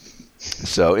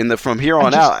 So from here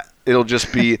on out, it'll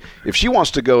just be, if she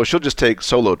wants to go, she'll just take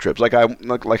solo trips. Like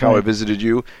how I visited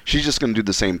you, she's just going to do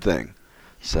the same thing.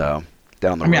 So,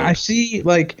 down the road. I see,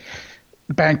 like,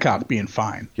 Bangkok being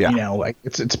fine. Yeah. Like,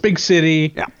 it's a big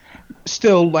city. Yeah.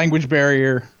 Still language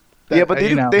barrier. But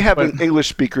they have English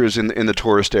speakers in the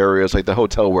tourist areas, like the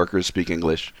hotel workers speak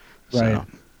English. So. Right.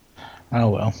 Oh,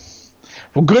 well.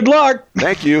 Well, good luck.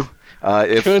 Thank you.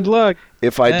 Good luck.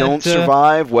 If I don't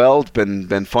survive, well, it's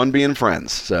been fun being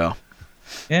friends. So.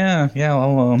 Yeah.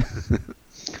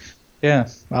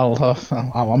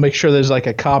 I'll make sure there's like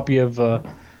a copy of the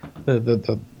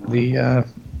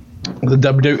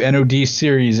WNOD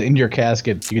series in your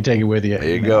casket. You can take it with you. There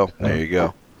you go. There you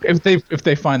go. If they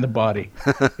find the body,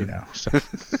 So.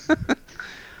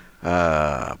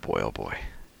 Boy, oh boy.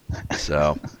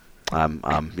 So,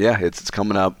 it's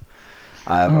coming up.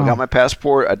 I got my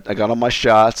passport. I got all my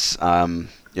shots. I'm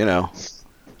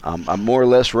more or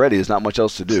less ready. There's not much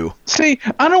else to do. See,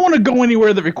 I don't want to go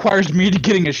anywhere that requires me to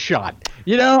getting a shot.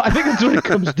 I think that's what it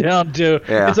comes down to.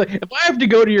 Yeah. It's like, if I have to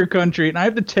go to your country and I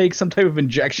have to take some type of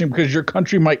injection because your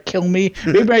country might kill me,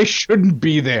 maybe I shouldn't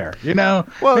be there, Well,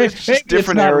 it's just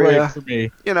different it's not area. Right for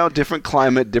me. Different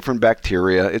climate, different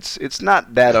bacteria. It's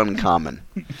not that uncommon.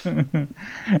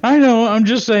 I know, I'm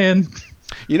just saying.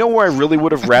 Where I really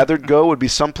would have rather go would be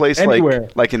someplace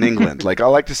like in England. Like, I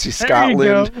like to see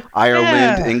Scotland,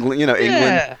 Ireland, England, England.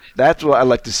 Yeah. That's what I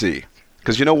like to see.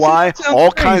 Because you know why?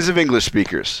 All kinds of English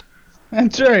speakers.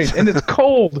 That's right, and it's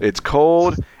cold. It's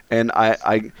cold, and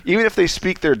I even if they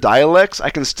speak their dialects, I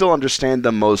can still understand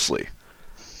them mostly.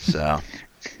 So,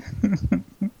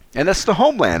 and that's the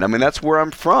homeland. That's where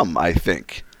I'm from, I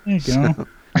think. There you go.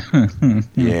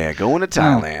 Yeah, going to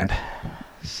Thailand.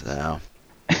 So,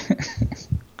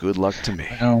 good luck to me.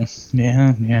 Well,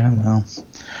 well,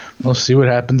 we'll see what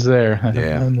happens there.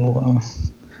 Yeah. Is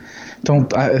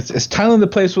Thailand the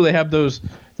place where they have those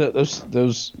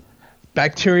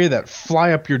bacteria that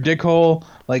fly up your dick hole?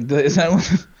 Is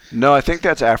that? No, I think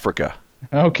that's Africa.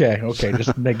 Okay,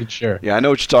 just making sure. Yeah, I know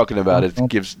what you're talking about. It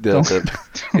gives it does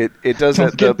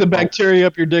don't get the bacteria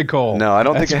up your dick hole. No, I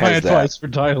don't think it has that. That's my advice for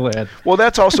Thailand. Well,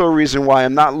 that's also a reason why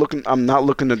I'm not looking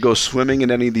to go swimming in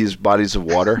any of these bodies of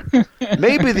water.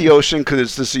 Maybe the ocean, because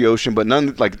it's just the ocean, but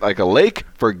none like a lake.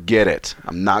 Forget it.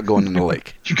 I'm not going in the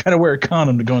lake. You gotta wear a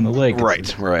condom to go in the lake.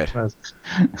 Right.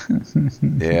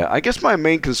 Yeah, I guess my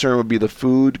main concern would be the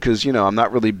food, because I'm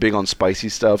not really big on spicy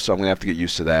stuff, so I'm gonna have to get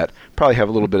used to that. Probably have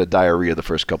a little bit of diarrhea here the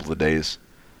first couple of days.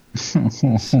 So.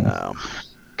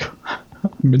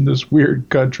 I'm in this weird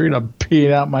country and I'm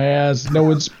peeing out my ass. No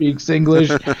one speaks English.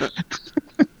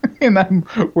 And I'm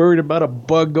worried about a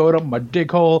bug going up my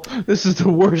dick hole. This is the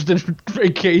worst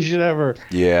vacation ever.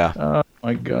 Yeah. Oh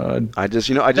my God.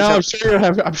 I'm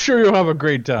sure you'll have a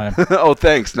great time. Oh,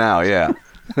 thanks. Now, yeah.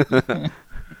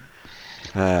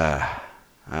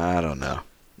 I don't know.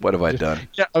 What have I done?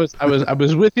 Yeah, I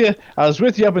was with you. I was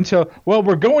with you up until, well,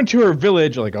 we're going to her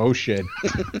village. Like, oh shit.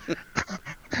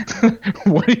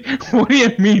 What do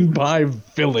you mean by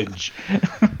village?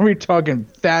 Are we talking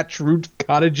thatch roof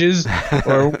cottages,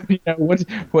 or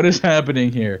what is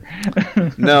happening here?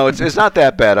 No, it's not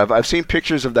that bad. I've seen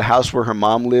pictures of the house where her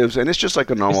mom lives, and it's just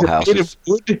like a normal house. Made of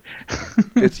wood?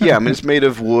 It's made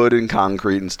of wood and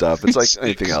concrete and stuff. It's like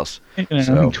anything else.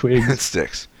 Twigs. It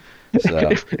sticks. So.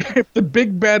 If the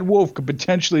big bad wolf could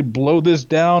potentially blow this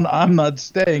down, I'm not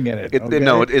staying in it. Okay?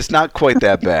 No, it's not quite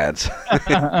that bad.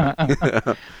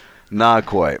 Not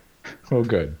quite. Oh,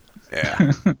 good.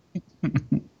 Yeah.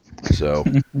 So,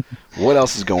 what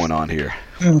else is going on here?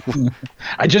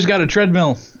 I just got a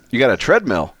treadmill. You got a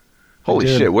treadmill? Holy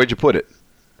shit, where'd you put it?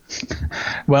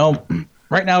 Well,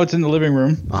 right now it's in the living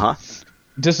room. Uh-huh.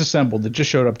 Disassembled. It just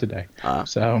showed up today.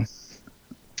 So,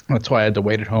 that's why I had to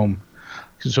wait at home.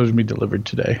 It's supposed to be delivered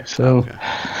today. So, okay.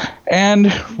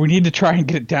 And we need to try and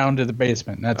get it down to the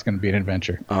basement. That's going to be an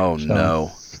adventure. Oh,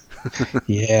 no.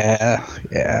 Yeah.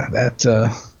 That's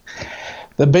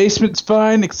the basement's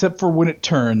fine except for when it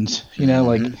turns. You know,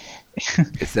 like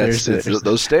it's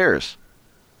those stairs.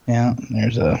 Yeah,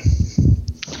 there's a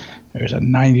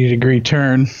 90-degree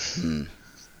turn,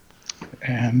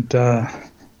 and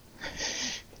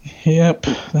yep,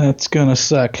 that's gonna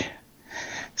suck.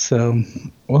 So,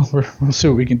 well, we'll see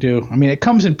what we can do. I mean, it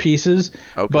comes in pieces,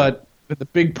 but the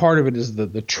big part of it is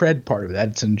the tread part of it.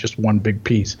 That's in just one big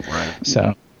piece. Right.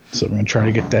 So we're gonna try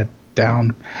to get that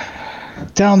down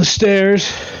the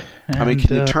stairs. I mean,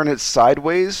 can you turn it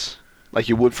sideways like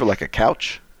you would for like a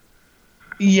couch?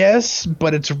 Yes,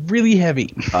 but it's really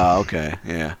heavy. Okay,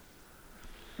 yeah.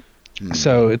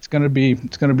 So it's gonna be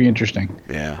interesting.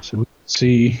 Yeah. So we'll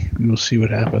see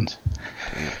what happens.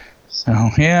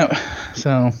 Damn.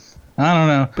 So I don't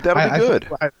know. But that'll be good.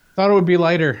 I thought it would be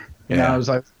lighter. You know, I was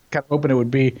like kind of hoping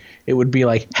it would be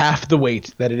like half the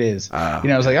weight that it is. I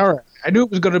was like, all right, I knew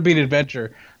it was going to be an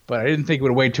adventure, but I didn't think it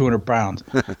would weigh 200 pounds.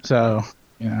 So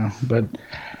but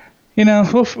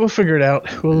we'll figure it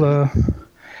out. We'll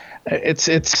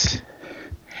it's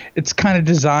kind of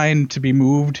designed to be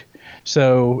moved,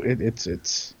 so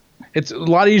it's a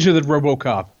lot easier than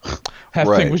RoboCop. That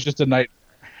thing was just a nightmare.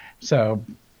 So,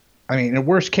 I mean, in a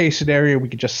worst case scenario, we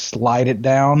could just slide it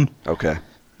down. Okay.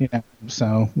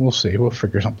 So we'll see. We'll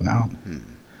figure something out.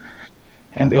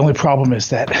 And the only problem is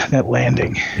that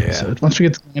landing. Yeah. So once we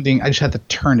get the landing, I just have to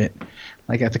turn it.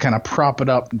 Like I have to kind of prop it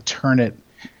up and turn it,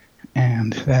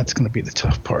 and that's going to be the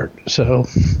tough part. So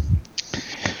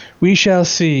we shall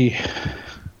see.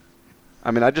 I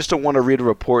mean, I just don't want to read a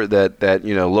report that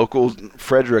local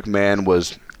Frederick man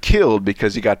was killed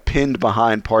because he got pinned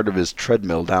behind part of his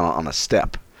treadmill down on a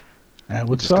step. That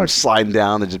would suck. Sliding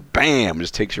down and just bam,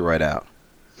 just takes you right out.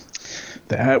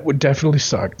 That would definitely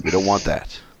suck. We don't want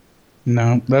that.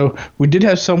 No, though we did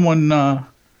have someone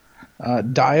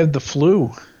die of the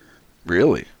flu.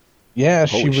 Really? Yeah,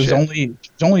 she was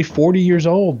only 40 years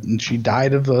old, and she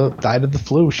died of the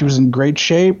flu. She was in great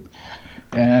shape,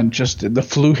 and just the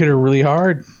flu hit her really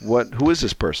hard. Who is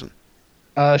this person?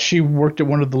 She worked at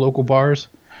one of the local bars.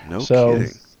 No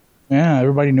kidding. Yeah,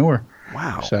 everybody knew her.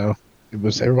 Wow. So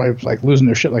everybody was like losing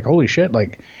their shit, like holy shit,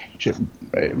 like she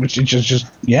was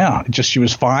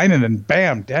fine, and then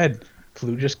bam, dead.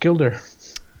 Flu just killed her.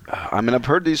 I mean, I've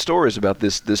heard these stories about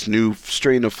this new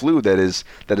strain of flu that is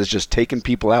just taking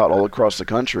people out all across the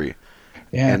country.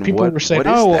 Yeah, and people were saying,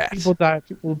 people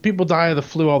die of the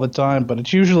flu all the time, but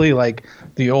it's usually like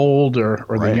the old or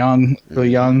the young, really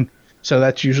young. So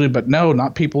that's usually, but no,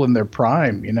 not people in their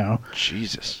prime,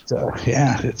 Jesus. So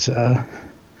yeah, it's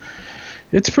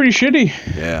pretty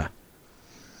shitty. Yeah.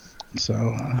 So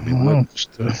I mean,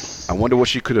 I wonder what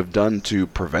she could have done to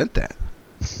prevent that.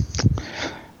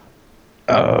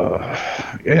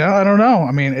 Yeah, I don't know.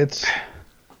 I mean, it's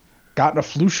gotten a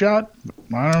flu shot.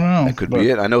 I don't know. That could be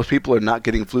it. I know people are not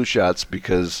getting flu shots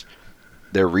because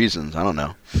there are reasons. I don't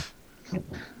know.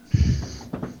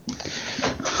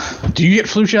 Do you get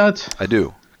flu shots? I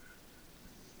do.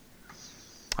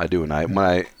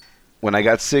 And when I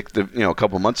got sick, a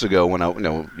couple months ago, when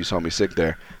you saw me sick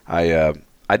there, I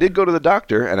did go to the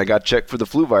doctor and I got checked for the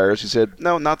flu virus. He said,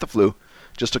 no, not the flu,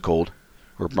 just a cold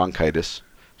or bronchitis.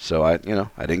 So I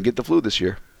didn't get the flu this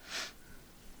year.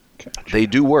 Gotcha. They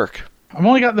do work. I've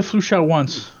only got the flu shot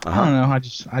once. I don't know.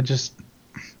 I just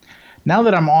now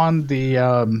that I'm on the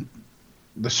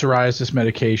psoriasis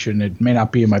medication, it may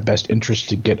not be in my best interest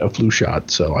to get a flu shot.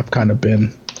 So I've kind of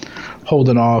been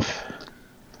holding off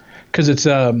because it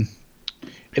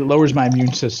lowers my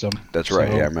immune system. That's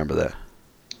right. Yeah, I remember that.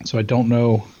 So I don't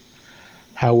know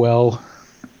how well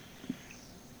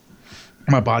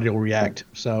my body will react.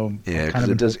 So yeah, because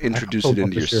it does introduce it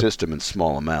into your system in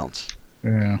small amounts.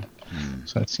 Yeah.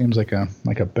 So it seems like a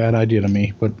bad idea to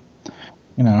me, but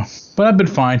but I've been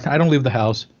fine. I don't leave the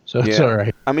house, so it's all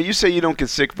right. I mean, you say you don't get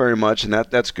sick very much, and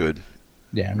that's good.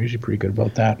 Yeah, I'm usually pretty good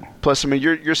about that. Plus, I mean,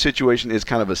 your situation is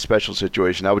kind of a special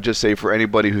situation. I would just say for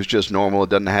anybody who's just normal,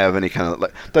 doesn't have any kind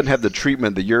of doesn't have the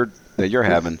treatment that you're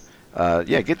having.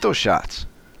 Get those shots.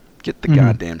 Get the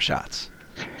goddamn shots.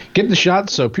 Get the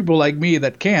shots so people like me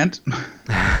that can't.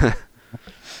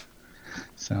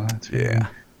 So that's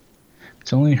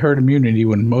it's only herd immunity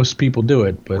when most people do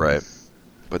it, but right.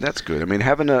 But that's good. I mean,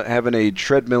 having a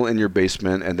treadmill in your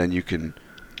basement, and then you can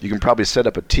probably set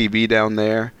up a TV down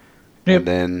there, and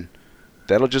then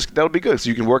that'll be good. So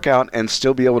you can work out and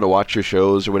still be able to watch your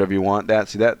shows or whatever you want. That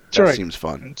seems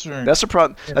fun. That's right. That's the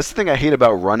problem. Yeah. That's the thing I hate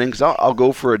about running, because I'll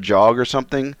go for a jog or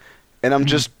something, and I'm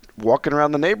just walking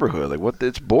around the neighborhood. Like, what?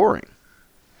 It's boring.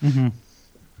 Mm-hmm.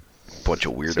 Bunch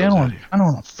of weirdos. See, I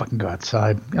don't want to fucking go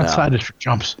outside. Outside is for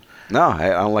jumps. No, I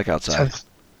don't like outside. That's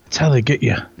how they get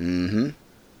you. Mm-hmm.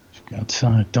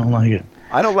 Outside, don't like it.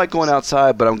 I don't like going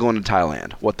outside, but I'm going to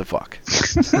Thailand. What the fuck?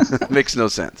 Makes no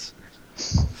sense.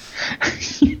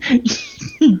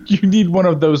 You need one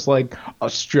of those like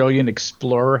Australian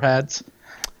explorer hats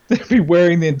they'd be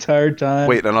wearing the entire time.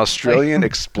 Wait, an Australian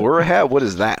explorer hat? What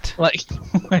is that?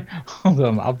 Hold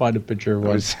on, I'll find a picture of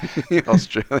one.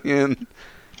 Australian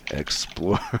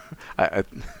explorer.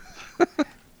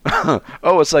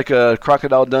 Oh, it's like a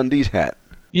Crocodile Dundee hat.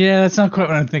 Yeah, that's not quite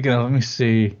what I'm thinking of. Let me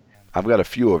see. I've got a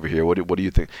few over here. What do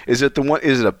you think? Is it the one?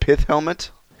 Is it a pith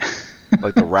helmet?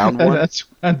 Like the round one?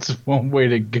 That's one way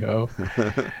to go.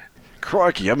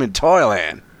 Crikey, I'm in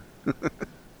Thailand.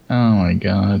 Oh my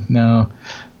God, no.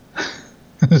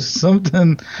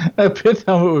 A pith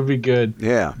helmet would be good.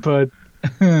 Yeah. But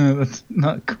that's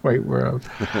not quite where I'm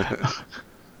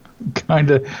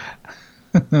kind of.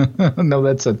 No,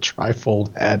 that's a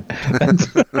trifold hat.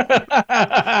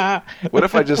 What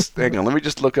if I just hang on? Let me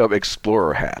just look up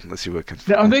explorer hat. Let's see what can.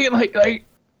 No, I'm thinking like.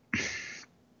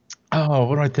 Oh,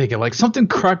 what am I thinking? Like something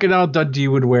Crocodile Dundee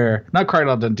would wear. Not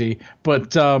Crocodile Dundee,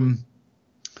 but the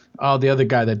other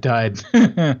guy that died.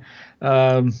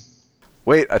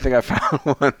 Wait, I think I found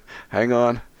one. Hang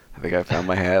on. I think I found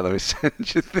my hat. Let me send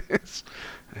you this.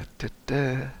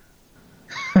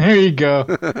 There you go.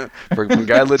 From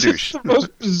Guy Ledouche. The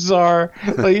most bizarre.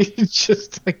 Like, it's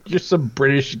just like you're some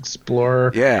British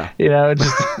explorer. Yeah.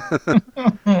 Just.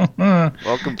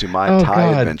 Welcome to my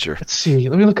Thai adventure. Let's see.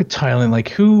 Let me look at Thailand.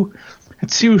 Like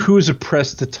let's see who's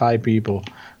oppressed the Thai people.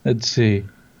 Let's see.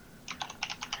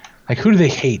 Like, who do they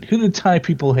hate? Who do the Thai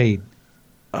people hate?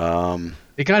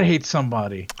 They gotta hate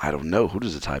somebody. I don't know. Who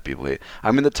does the Thai people hate?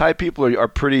 I mean, the Thai people are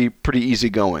pretty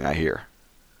easygoing, I hear.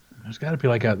 There's got to be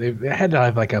they had to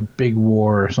have like a big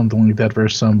war or something like that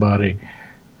versus somebody.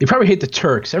 They probably hate the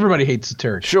Turks. Everybody hates the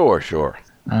Turks. Sure.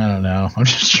 I don't know. I'm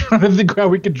just trying to think how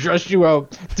we could dress you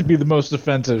out to be the most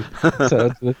offensive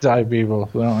to the Thai people.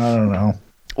 Well, I don't know.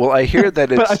 Well, I hear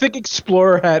that it's... But I think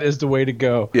explorer hat is the way to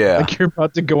go. Yeah. Like you're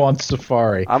about to go on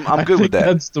safari. I'm good with that.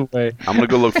 That's the way. I'm going to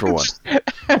go look for one.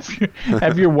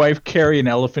 Have your wife carry an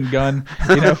elephant gun,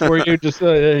 for you. Just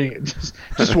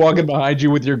walking behind you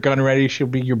with your gun ready. She'll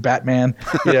be your Batman.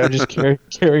 Just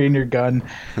carrying your gun,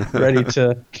 ready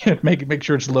to make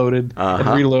sure it's loaded and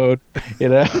reload.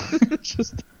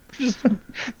 Just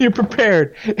you're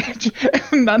prepared.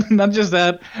 Not just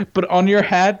that, but on your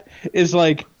hat is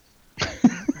like.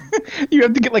 You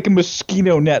have to get like a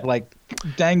mosquito net like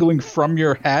dangling from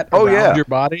your hat around your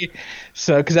body,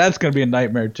 so because that's going to be a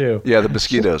nightmare too. Yeah, the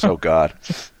mosquitoes. Oh God.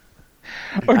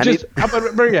 Or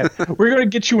better yet, we're going to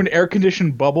get you an air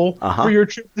conditioned bubble for your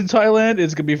trip to Thailand.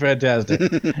 It's going to be fantastic.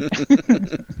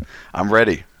 I'm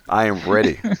ready. I am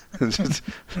ready. You're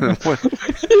going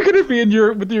to be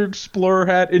with your explorer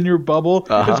hat in your bubble.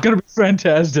 It's going to be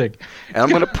fantastic. And I'm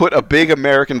going to put a big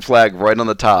American flag right on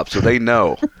the top so they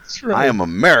know I am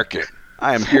American.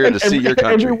 I am here to see your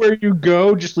country. Everywhere you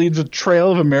go just leaves a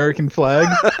trail of American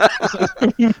flags.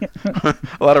 A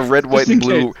lot of red, white, and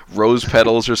blue rose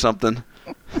petals or something.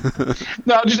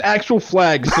 No, just actual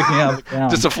flags sticking out of the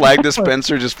ground. Just a flag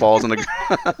dispenser just falls on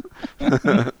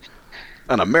the...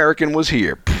 An American was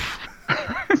here.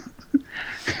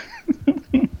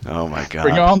 Oh my God!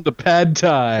 Bring on the pad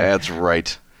thai. That's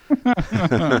right.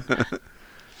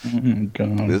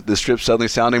 This trip's suddenly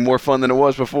sounding more fun than it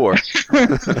was before.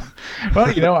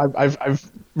 Well,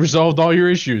 I've resolved all your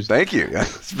issues. Thank you.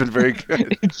 It's been very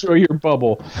good. Enjoy your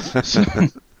bubble.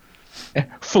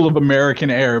 Full of American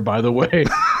air, by the way.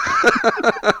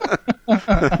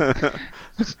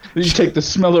 You take the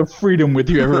smell of freedom with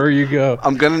you everywhere you go.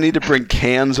 I'm going to need to bring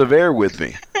cans of air with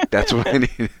me. That's what I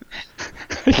need.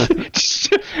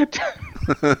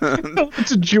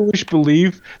 It's a Jewish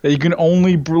belief that you can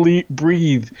only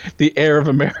breathe the air of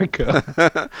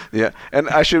America. Yeah, and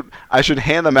I should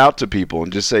hand them out to people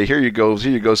and just say, here you go,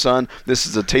 son. This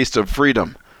is a taste of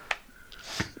freedom.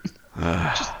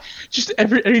 Just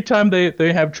every time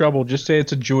they have trouble, just say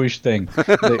it's a Jewish thing.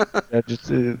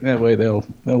 That way they'll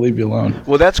leave you alone.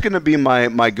 Well, that's going to be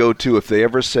my go-to. If they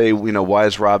ever say, why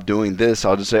is Rob doing this?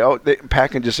 I'll just say,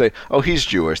 Pat can just say, he's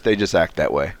Jewish. They just act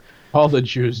that way. All the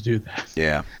Jews do that.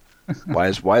 Yeah. Why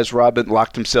is Rob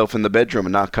locked himself in the bedroom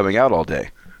and not coming out all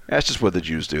day? That's just what the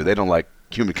Jews do. They don't like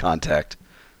human contact.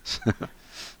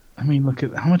 I mean, look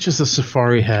at how much is a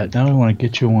safari hat? Now I want to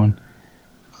get you one.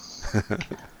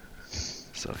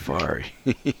 Safari.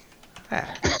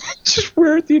 Just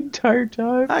wear it the entire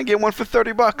time. I get one for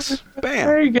 $30. Bam.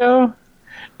 There you go.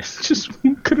 Just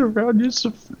walking around your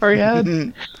safari hat.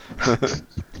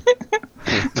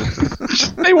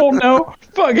 They won't know.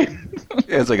 Fuck it.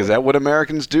 Yeah, it's like, is that what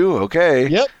Americans do? Okay.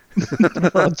 Yep.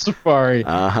 On safari.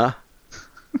 Uh-huh.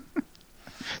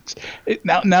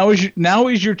 Now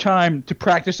is your time to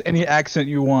practice any accent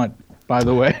you want. By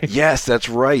the way. Yes, that's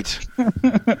right.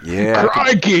 Yeah.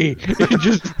 Crikey!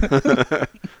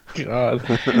 God.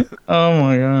 Oh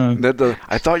my God.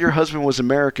 I thought your husband was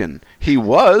American. He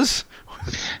was.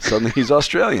 Suddenly he's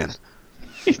Australian.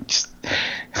 It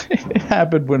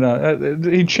happened when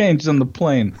he changed on the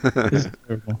plane.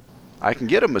 I can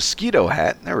get a mosquito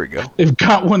hat. There we go. They've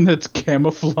got one that's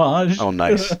camouflage. Oh,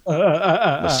 nice.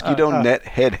 Mosquito net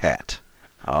head hat.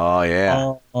 Oh,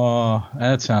 yeah. Oh,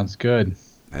 that sounds good.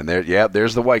 And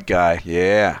there's the white guy.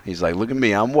 Yeah. He's like, look at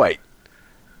me, I'm white.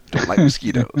 Don't like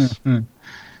mosquitoes.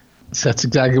 So that's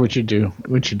exactly what you do.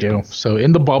 So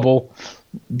in the bubble,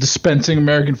 dispensing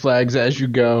American flags as you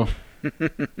go,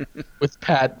 with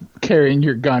Pat carrying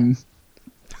your gun.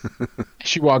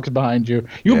 She walks behind you.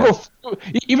 Go,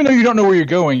 even though you don't know where you're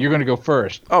going, you're going to go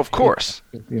first. Oh, of course.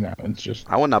 It's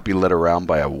just. I will not be led around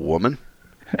by a woman.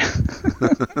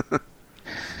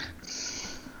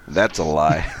 That's a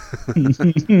lie.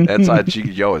 That's how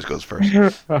she always goes first.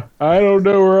 I don't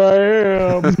know where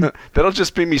I am. That'll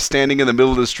just be me standing in the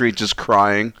middle of the street just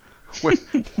crying.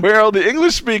 Where are the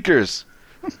English speakers?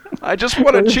 I just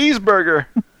want a cheeseburger.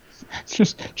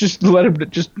 Just let him.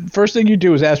 Just first thing you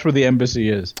do is ask where the embassy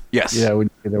is. Yes. Yeah.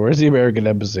 Where's the American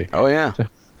embassy? Oh yeah.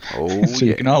 So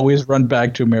you can always run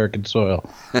back to American soil.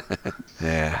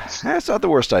 Yeah, that's not the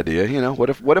worst idea. What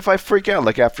if I freak out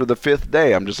like after the 5th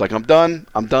day? I'm just like, I'm done.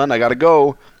 I gotta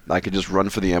go. I could just run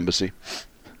for the embassy.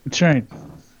 That's right.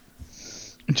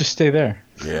 Just stay there.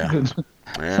 Yeah.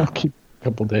 I'll keep a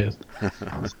couple days.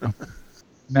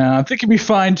 No, I think you'll be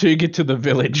fine till you get to the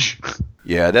village.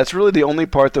 Yeah, that's really the only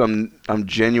part that I'm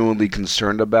genuinely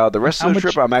concerned about. The rest of the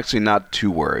trip, I'm actually not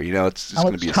too worried. It's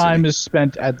going to be a city. How much time is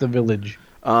spent at the village?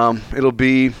 It'll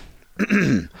be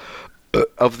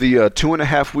of the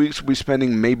 2.5 weeks, we'll be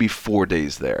spending maybe 4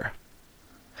 days there.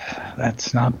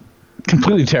 That's not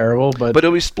completely terrible, but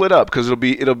it'll be split up because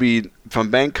it'll be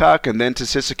from Bangkok and then to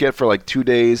Sisaket for like 2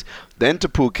 days, then to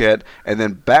Phuket, and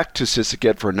then back to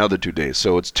Sisaket for another 2 days.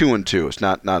 So it's 2 and 2. It's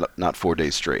not 4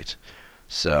 days straight.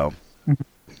 So,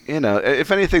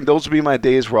 if anything, those will be my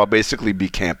days where I'll basically be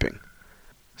camping.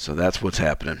 So that's what's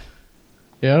happening.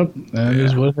 Yep, that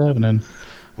is what's happening.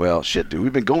 Well, shit, dude,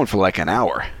 we've been going for like an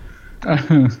hour.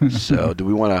 So, do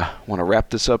we want to wrap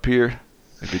this up here?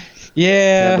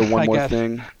 Yeah. One more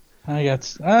thing. I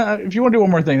got. If you want to do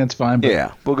one more thing, that's fine. But,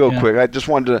 yeah, we'll go quick. I just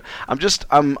wanted to.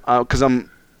 Because I'm.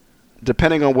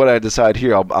 Depending on what I decide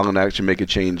here, I'm going to actually make a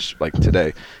change like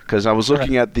today. Because I was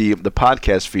looking at the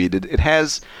podcast feed. It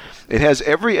has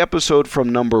every episode from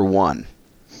number 1.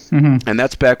 Mm-hmm. And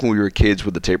that's back when we were kids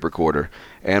with the tape recorder.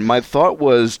 And my thought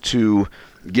was to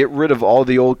get rid of all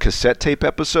the old cassette tape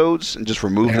episodes and just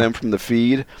remove them from the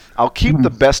feed. I'll keep the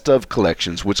best of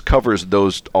collections, which covers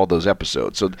all those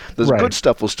episodes. So the good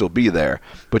stuff will still be there,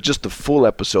 but just the full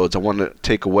episodes I want to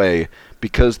take away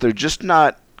because they're just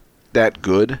not that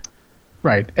good.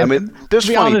 Right. I mean,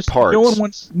 there's funny parts.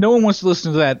 No one wants to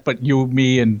listen to that, but you,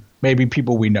 me, and maybe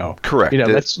people we know. Correct.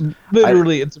 That's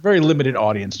literally it's a very limited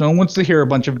audience. No one wants to hear a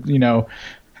bunch of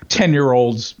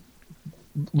 10-year-olds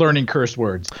learning curse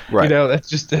words. Right.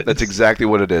 That's exactly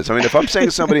what it is. I mean, if I'm saying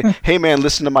to somebody, hey man,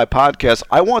 listen to my podcast,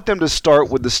 I want them to start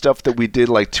with the stuff that we did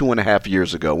like 2.5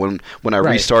 years ago when I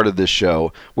restarted this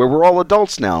show, where we're all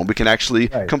adults now and we can actually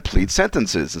complete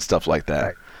sentences and stuff like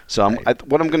that. So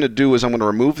what I'm going to do is I'm going to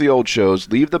remove the old shows,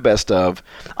 leave the best of.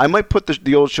 I might put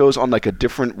the old shows on like a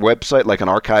different website, like an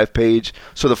archive page,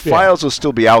 so the files will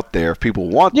still be out there if people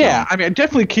want them. Yeah, I mean,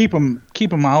 definitely keep them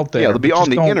out there. Yeah, they'll be on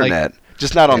the internet,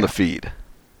 just not on the feed.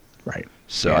 Right.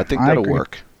 So I think that'll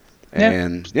work.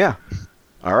 And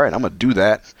all right, I'm going to do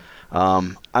that.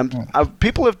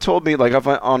 People have told me, like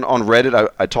on Reddit,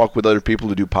 I talk with other people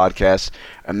who do podcasts,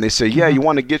 and they say, you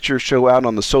want to get your show out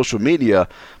on the social media,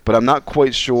 but I'm not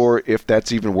quite sure if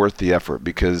that's even worth the effort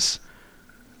because,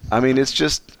 I mean, it's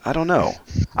just, I don't know.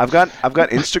 I've got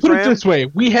Instagram. Put it this way,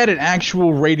 we had an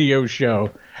actual radio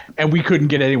show, and we couldn't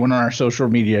get anyone on our social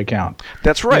media account.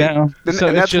 That's right, and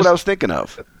that's what I was thinking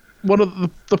of. One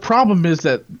of the problem is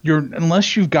that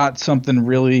unless you've got something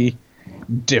really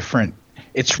different,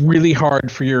 it's really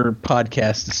hard for your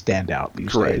podcast to stand out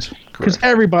these days. Because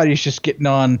everybody's just getting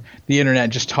on the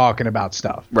internet just talking about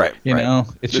stuff. Right. You know?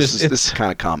 This is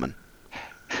kind of common.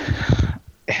 I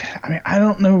mean, I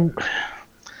don't know.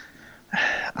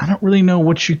 I don't really know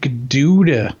what you could do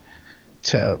to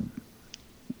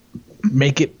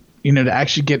make it, to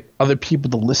actually get other people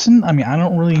to listen. I mean, I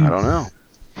don't know.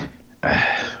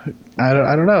 I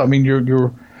don't know. I mean,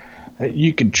 you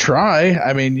could try.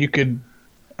 I mean, you could.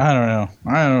 I don't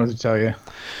know what to tell you.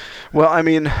 Well, I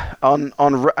mean,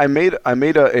 I made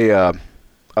a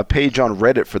page on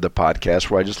Reddit for the podcast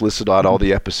where I just listed out all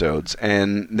the episodes,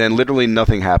 and then literally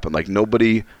nothing happened. Like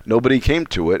nobody came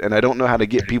to it, and I don't know how to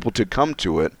get people to come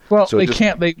to it. Well, so the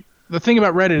thing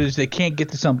about Reddit is they can't get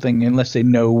to something unless they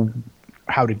know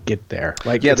how to get there.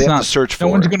 Like, they have to search for it.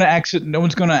 No one's going to exit. No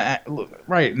one's going to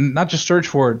not just search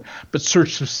for it, but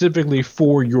search specifically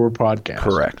for your podcast.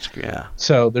 Correct. Yeah.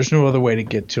 So there's no other way to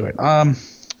get to it.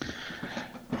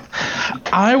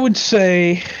 I would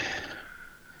say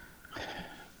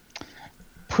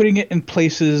putting it in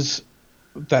places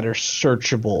that are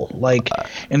searchable, like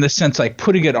in the sense like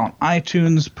putting it on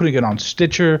iTunes, putting it on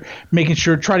Stitcher, making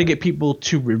sure try to get people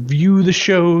to review the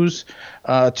shows,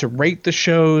 to rate the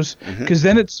shows, because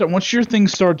then once your thing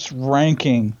starts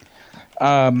ranking,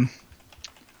 then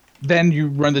you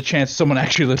run the chance of someone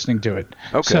actually listening to it.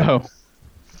 Okay. So,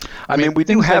 I mean, we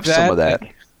do have some of that.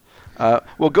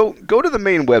 Well, go to the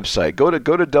main website. Go to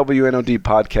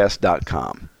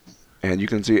WNODpodcast.com. And you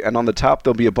can see, and on the top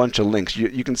there'll be a bunch of links.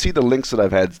 You can see the links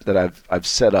that I've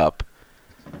set up.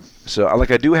 So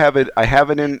I do have it. I have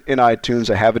it in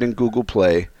iTunes. I have it in Google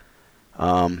Play.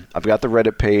 I've got the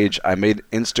Reddit page. I made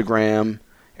Instagram,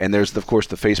 and there's of course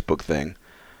the Facebook thing.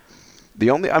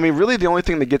 The only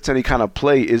thing that gets any kind of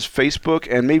play is Facebook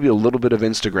and maybe a little bit of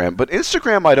Instagram. But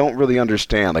Instagram, I don't really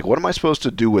understand. Like, what am I supposed to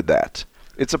do with that?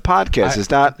 It's a podcast. It's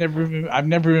not. I've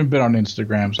never even been on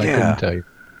Instagram, so I couldn't tell you.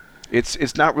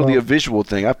 It's not really a visual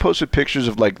thing. I've posted pictures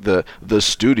of like the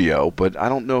studio, but I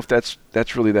don't know if that's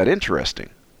really that interesting.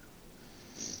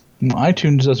 Well,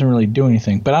 iTunes doesn't really do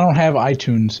anything, but I don't have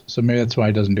iTunes, so maybe that's why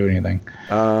it doesn't do anything.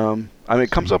 I mean,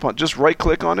 it comes up on just right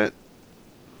click on it,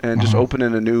 and just open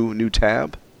in a new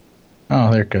tab.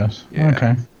 Oh, there it goes. Yeah.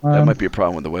 Okay, that might be a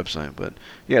problem with the website, but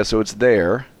yeah, so it's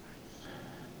there.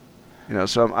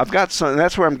 So I've got some. And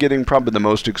that's where I'm getting probably the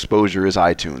most exposure is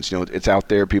iTunes. It's out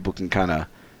there. People can kind of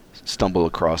stumble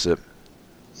across it.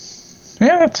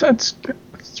 Yeah, that's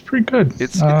pretty good.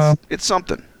 It's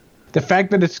something. The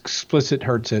fact that it's explicit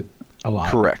hurts it a lot.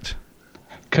 Correct.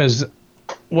 Because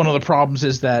one of the problems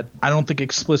is that I don't think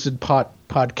explicit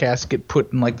podcasts get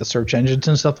put in like the search engines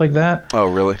and stuff like that. Oh,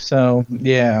 really? So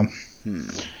yeah,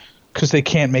 because they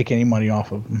can't make any money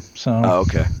off of them. So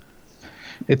okay.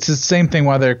 It's the same thing.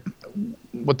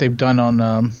 What they've done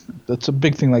on that's a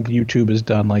big thing like YouTube has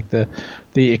done. Like the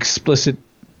explicit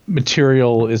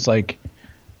material is like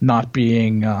not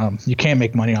being you can't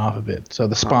make money off of it, so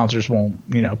the sponsors won't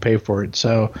pay for it.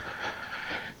 So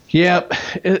yeah,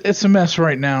 it's a mess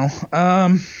right now.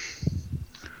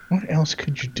 What else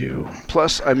could you do?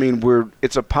 Plus, I mean,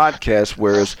 it's a podcast,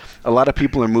 whereas a lot of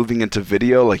people are moving into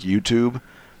video like YouTube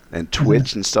and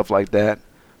Twitch and stuff like that.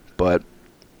 But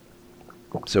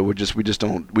so we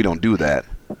don't do that.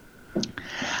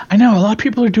 I know a lot of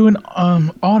people are doing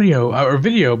audio or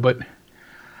video, but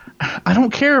I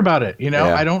don't care about it.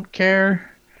 Yeah. I don't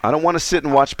care. I don't want to sit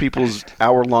and watch people's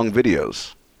hour-long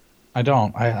videos. I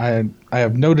don't. I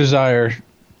have no desire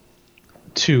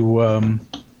to.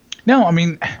 No, I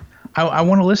mean, I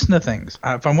want to listen to things.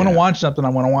 If I want to watch something, I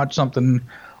want to watch something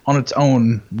on its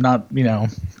own, not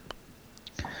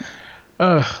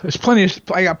There's plenty.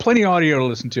 I got plenty of audio to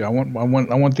listen to. I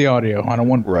want the audio. I don't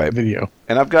want video.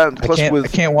 And I've got I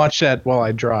can't watch that while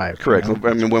I drive. Correct. You know?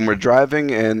 I mean, when we're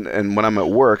driving and when I'm at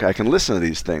work, I can listen to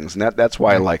these things, and that's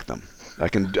why I like them. I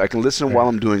can listen while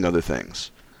I'm doing other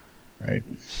things. Right.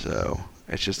 So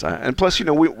it's just, and plus, you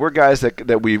know, we're guys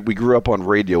that we grew up on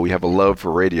radio. We have a love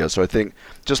for radio, so I think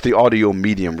just the audio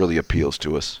medium really appeals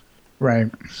to us.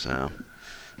 Right. So.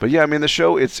 But yeah, I mean the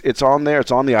show it's on there. It's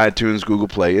on the iTunes, Google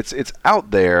Play. It's out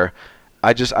there.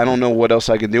 I don't know what else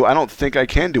I can do. I don't think I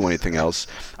can do anything else.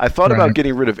 I thought about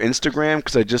getting rid of Instagram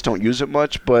because I just don't use it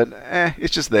much. But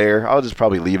it's just there. I'll just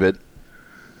probably leave it.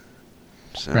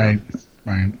 So. Right.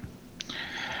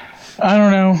 I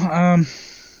don't know.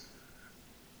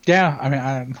 Yeah, I mean,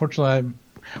 unfortunately,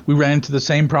 we ran into the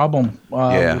same problem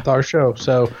with our show.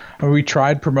 So we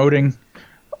tried promoting.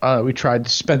 We tried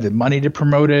spending money to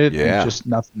promote it. Yeah. And just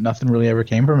nothing really ever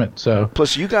came from it. So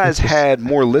plus, you guys had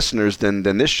more listeners than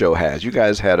this show has. You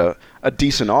guys had a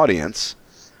decent audience.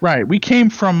 Right. We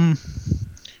came from,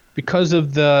 because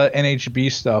of the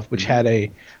NHB stuff, which had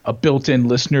a built-in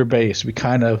listener base. They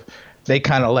kind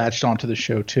of latched onto the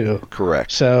show too.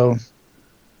 Correct. So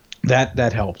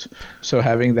that helped. So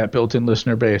having that built-in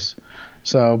listener base.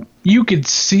 So you could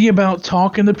see about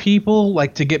talking to people,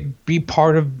 like to be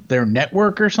part of their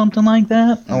network or something like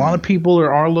that. A lot of people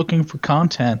are looking for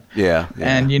content. Yeah.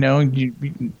 And, you know,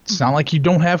 it's not like you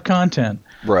don't have content.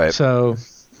 Right. So,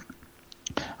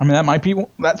 I mean,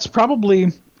 that's probably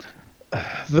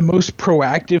the most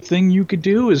proactive thing you could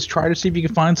do is try to see if you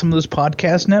can find some of those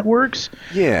podcast networks.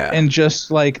 Yeah. And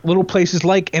just like little places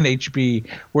like NHB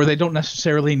where they don't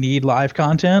necessarily need live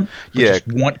content. Just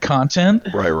want content.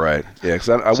 Right. Yeah, because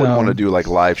I wouldn't want to do like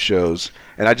live shows.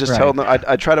 And I just tell them,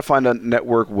 I try to find a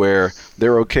network where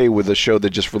they're okay with a show that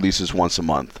just releases once a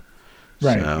month.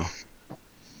 Right. So,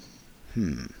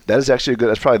 that is actually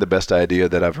that's probably the best idea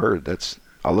that I've heard.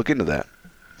 I'll look into that.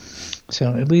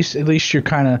 So at least you're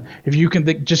kind of, if you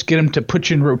can just get them to put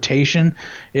you in rotation,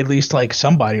 at least like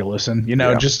somebody will listen, you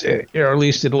know, or at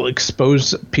least it'll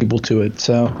expose people to it.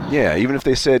 So yeah, even if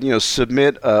they said, you know,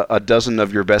 submit a dozen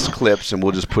of your best clips and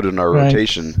we'll just put it in our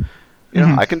rotation, you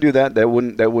know, I can do that. That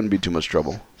wouldn't be too much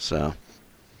trouble. So,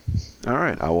 all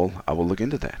right, I will look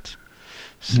into that.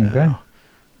 So, okay.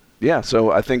 Yeah,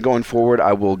 so I think going forward,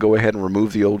 I will go ahead and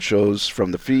remove the old shows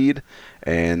from the feed,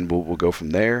 and we'll go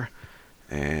from there.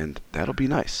 And that'll be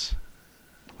nice.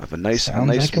 We'll have a nice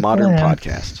like modern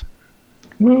podcast.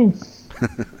 Woo.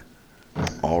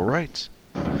 All right.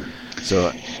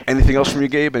 So, anything else from you,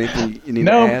 Gabe? Anything you need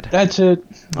to add? No, that's it.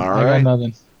 All right. I got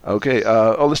nothing. Okay.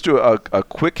 Let's do a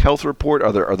quick health report.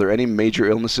 Are there any major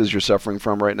illnesses you're suffering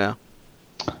from right now?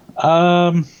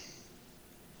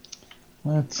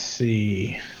 Let's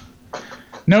see.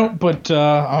 No, but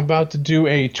I'm about to do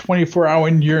a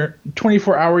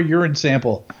 24-hour urine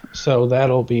sample. So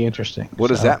that'll be interesting. What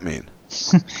does that mean?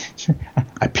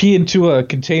 I pee into a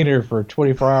container for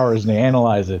 24 hours and they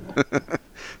analyze it.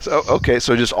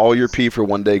 So just all your pee for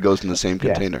one day goes in the same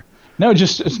container. No,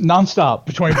 just it's nonstop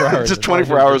for 24 hours. Just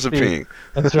 24 hours of peeing.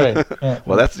 That's right. Yeah.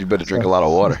 Well, you better drink a lot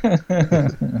of water.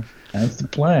 That's the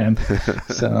plan.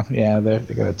 So yeah, they're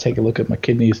gonna take a look at my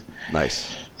kidneys.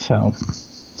 Nice. So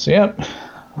yeah.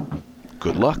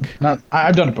 Good luck.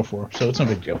 I've done it before, so it's no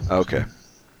big deal. Okay.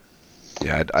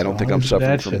 Yeah, I don't think I'm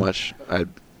suffering from much.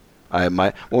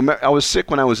 I was sick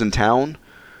when I was in town.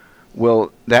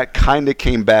 Well, that kind of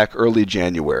came back early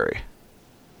January.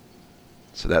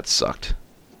 So that sucked.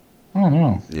 Oh,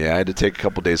 no. Yeah, I had to take a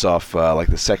couple days off like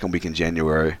the second week in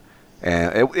January.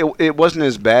 And it wasn't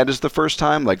as bad as the first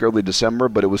time, like early December,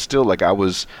 but it was still like I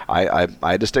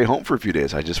had to stay home for a few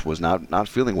days. I just was not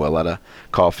feeling well. A lot of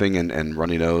coughing and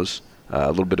runny nose, a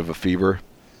little bit of a fever.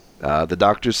 The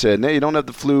doctor said, "No, you don't have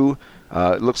the flu.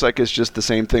 It looks like it's just the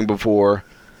same thing before."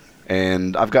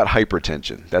 And I've got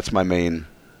hypertension. That's my main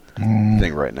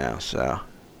thing right now. So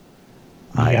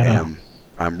I'm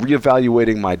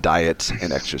reevaluating my diet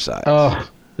and exercise. Oh,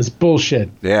 it's bullshit.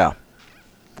 Yeah,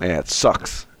 it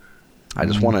sucks. I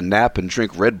just want to nap and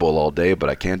drink Red Bull all day, but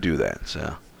I can't do that.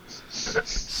 So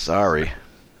sorry,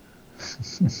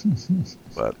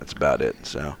 but that's about it.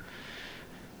 So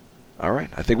all right,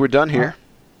 I think we're done here.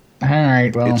 All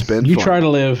right, well, it's been you fun. Try to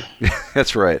live.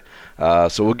 That's right.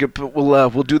 So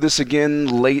we'll do this again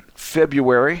late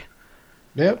February.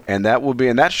 Yep. And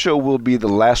that show will be the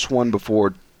last one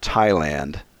before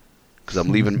Thailand, because I'm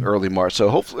leaving early March. So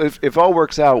hopefully, if all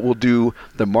works out, we'll do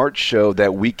the March show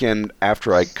that weekend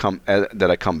after I come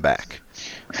back.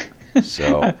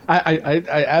 So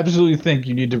I absolutely think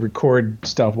you need to record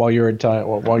stuff while you're in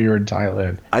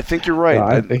Thailand. I think you're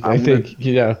right. I think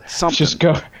something.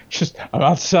 Just, I'm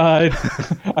outside.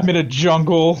 I'm in a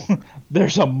jungle.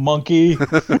 There's a monkey.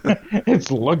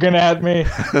 It's looking at me.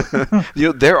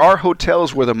 There are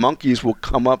hotels where the monkeys will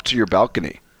come up to your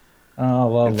balcony. Oh,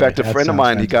 lovely. In fact, a friend of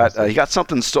mine, he got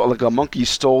something like a monkey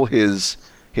stole his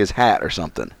hat or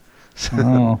something.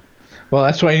 Oh, well,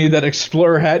 that's why you need that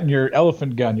explorer hat and your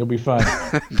elephant gun. You'll be fine.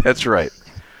 That's right.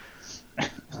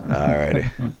 All righty.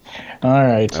 All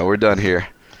right. We're done here.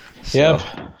 So, yep.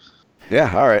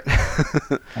 Yeah. All right.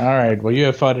 All right. Well, you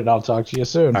have fun, and I'll talk to you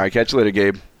soon. All right. Catch you later,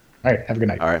 Gabe. All right. Have a good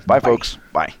night. All right. Bye. Folks.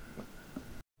 Bye.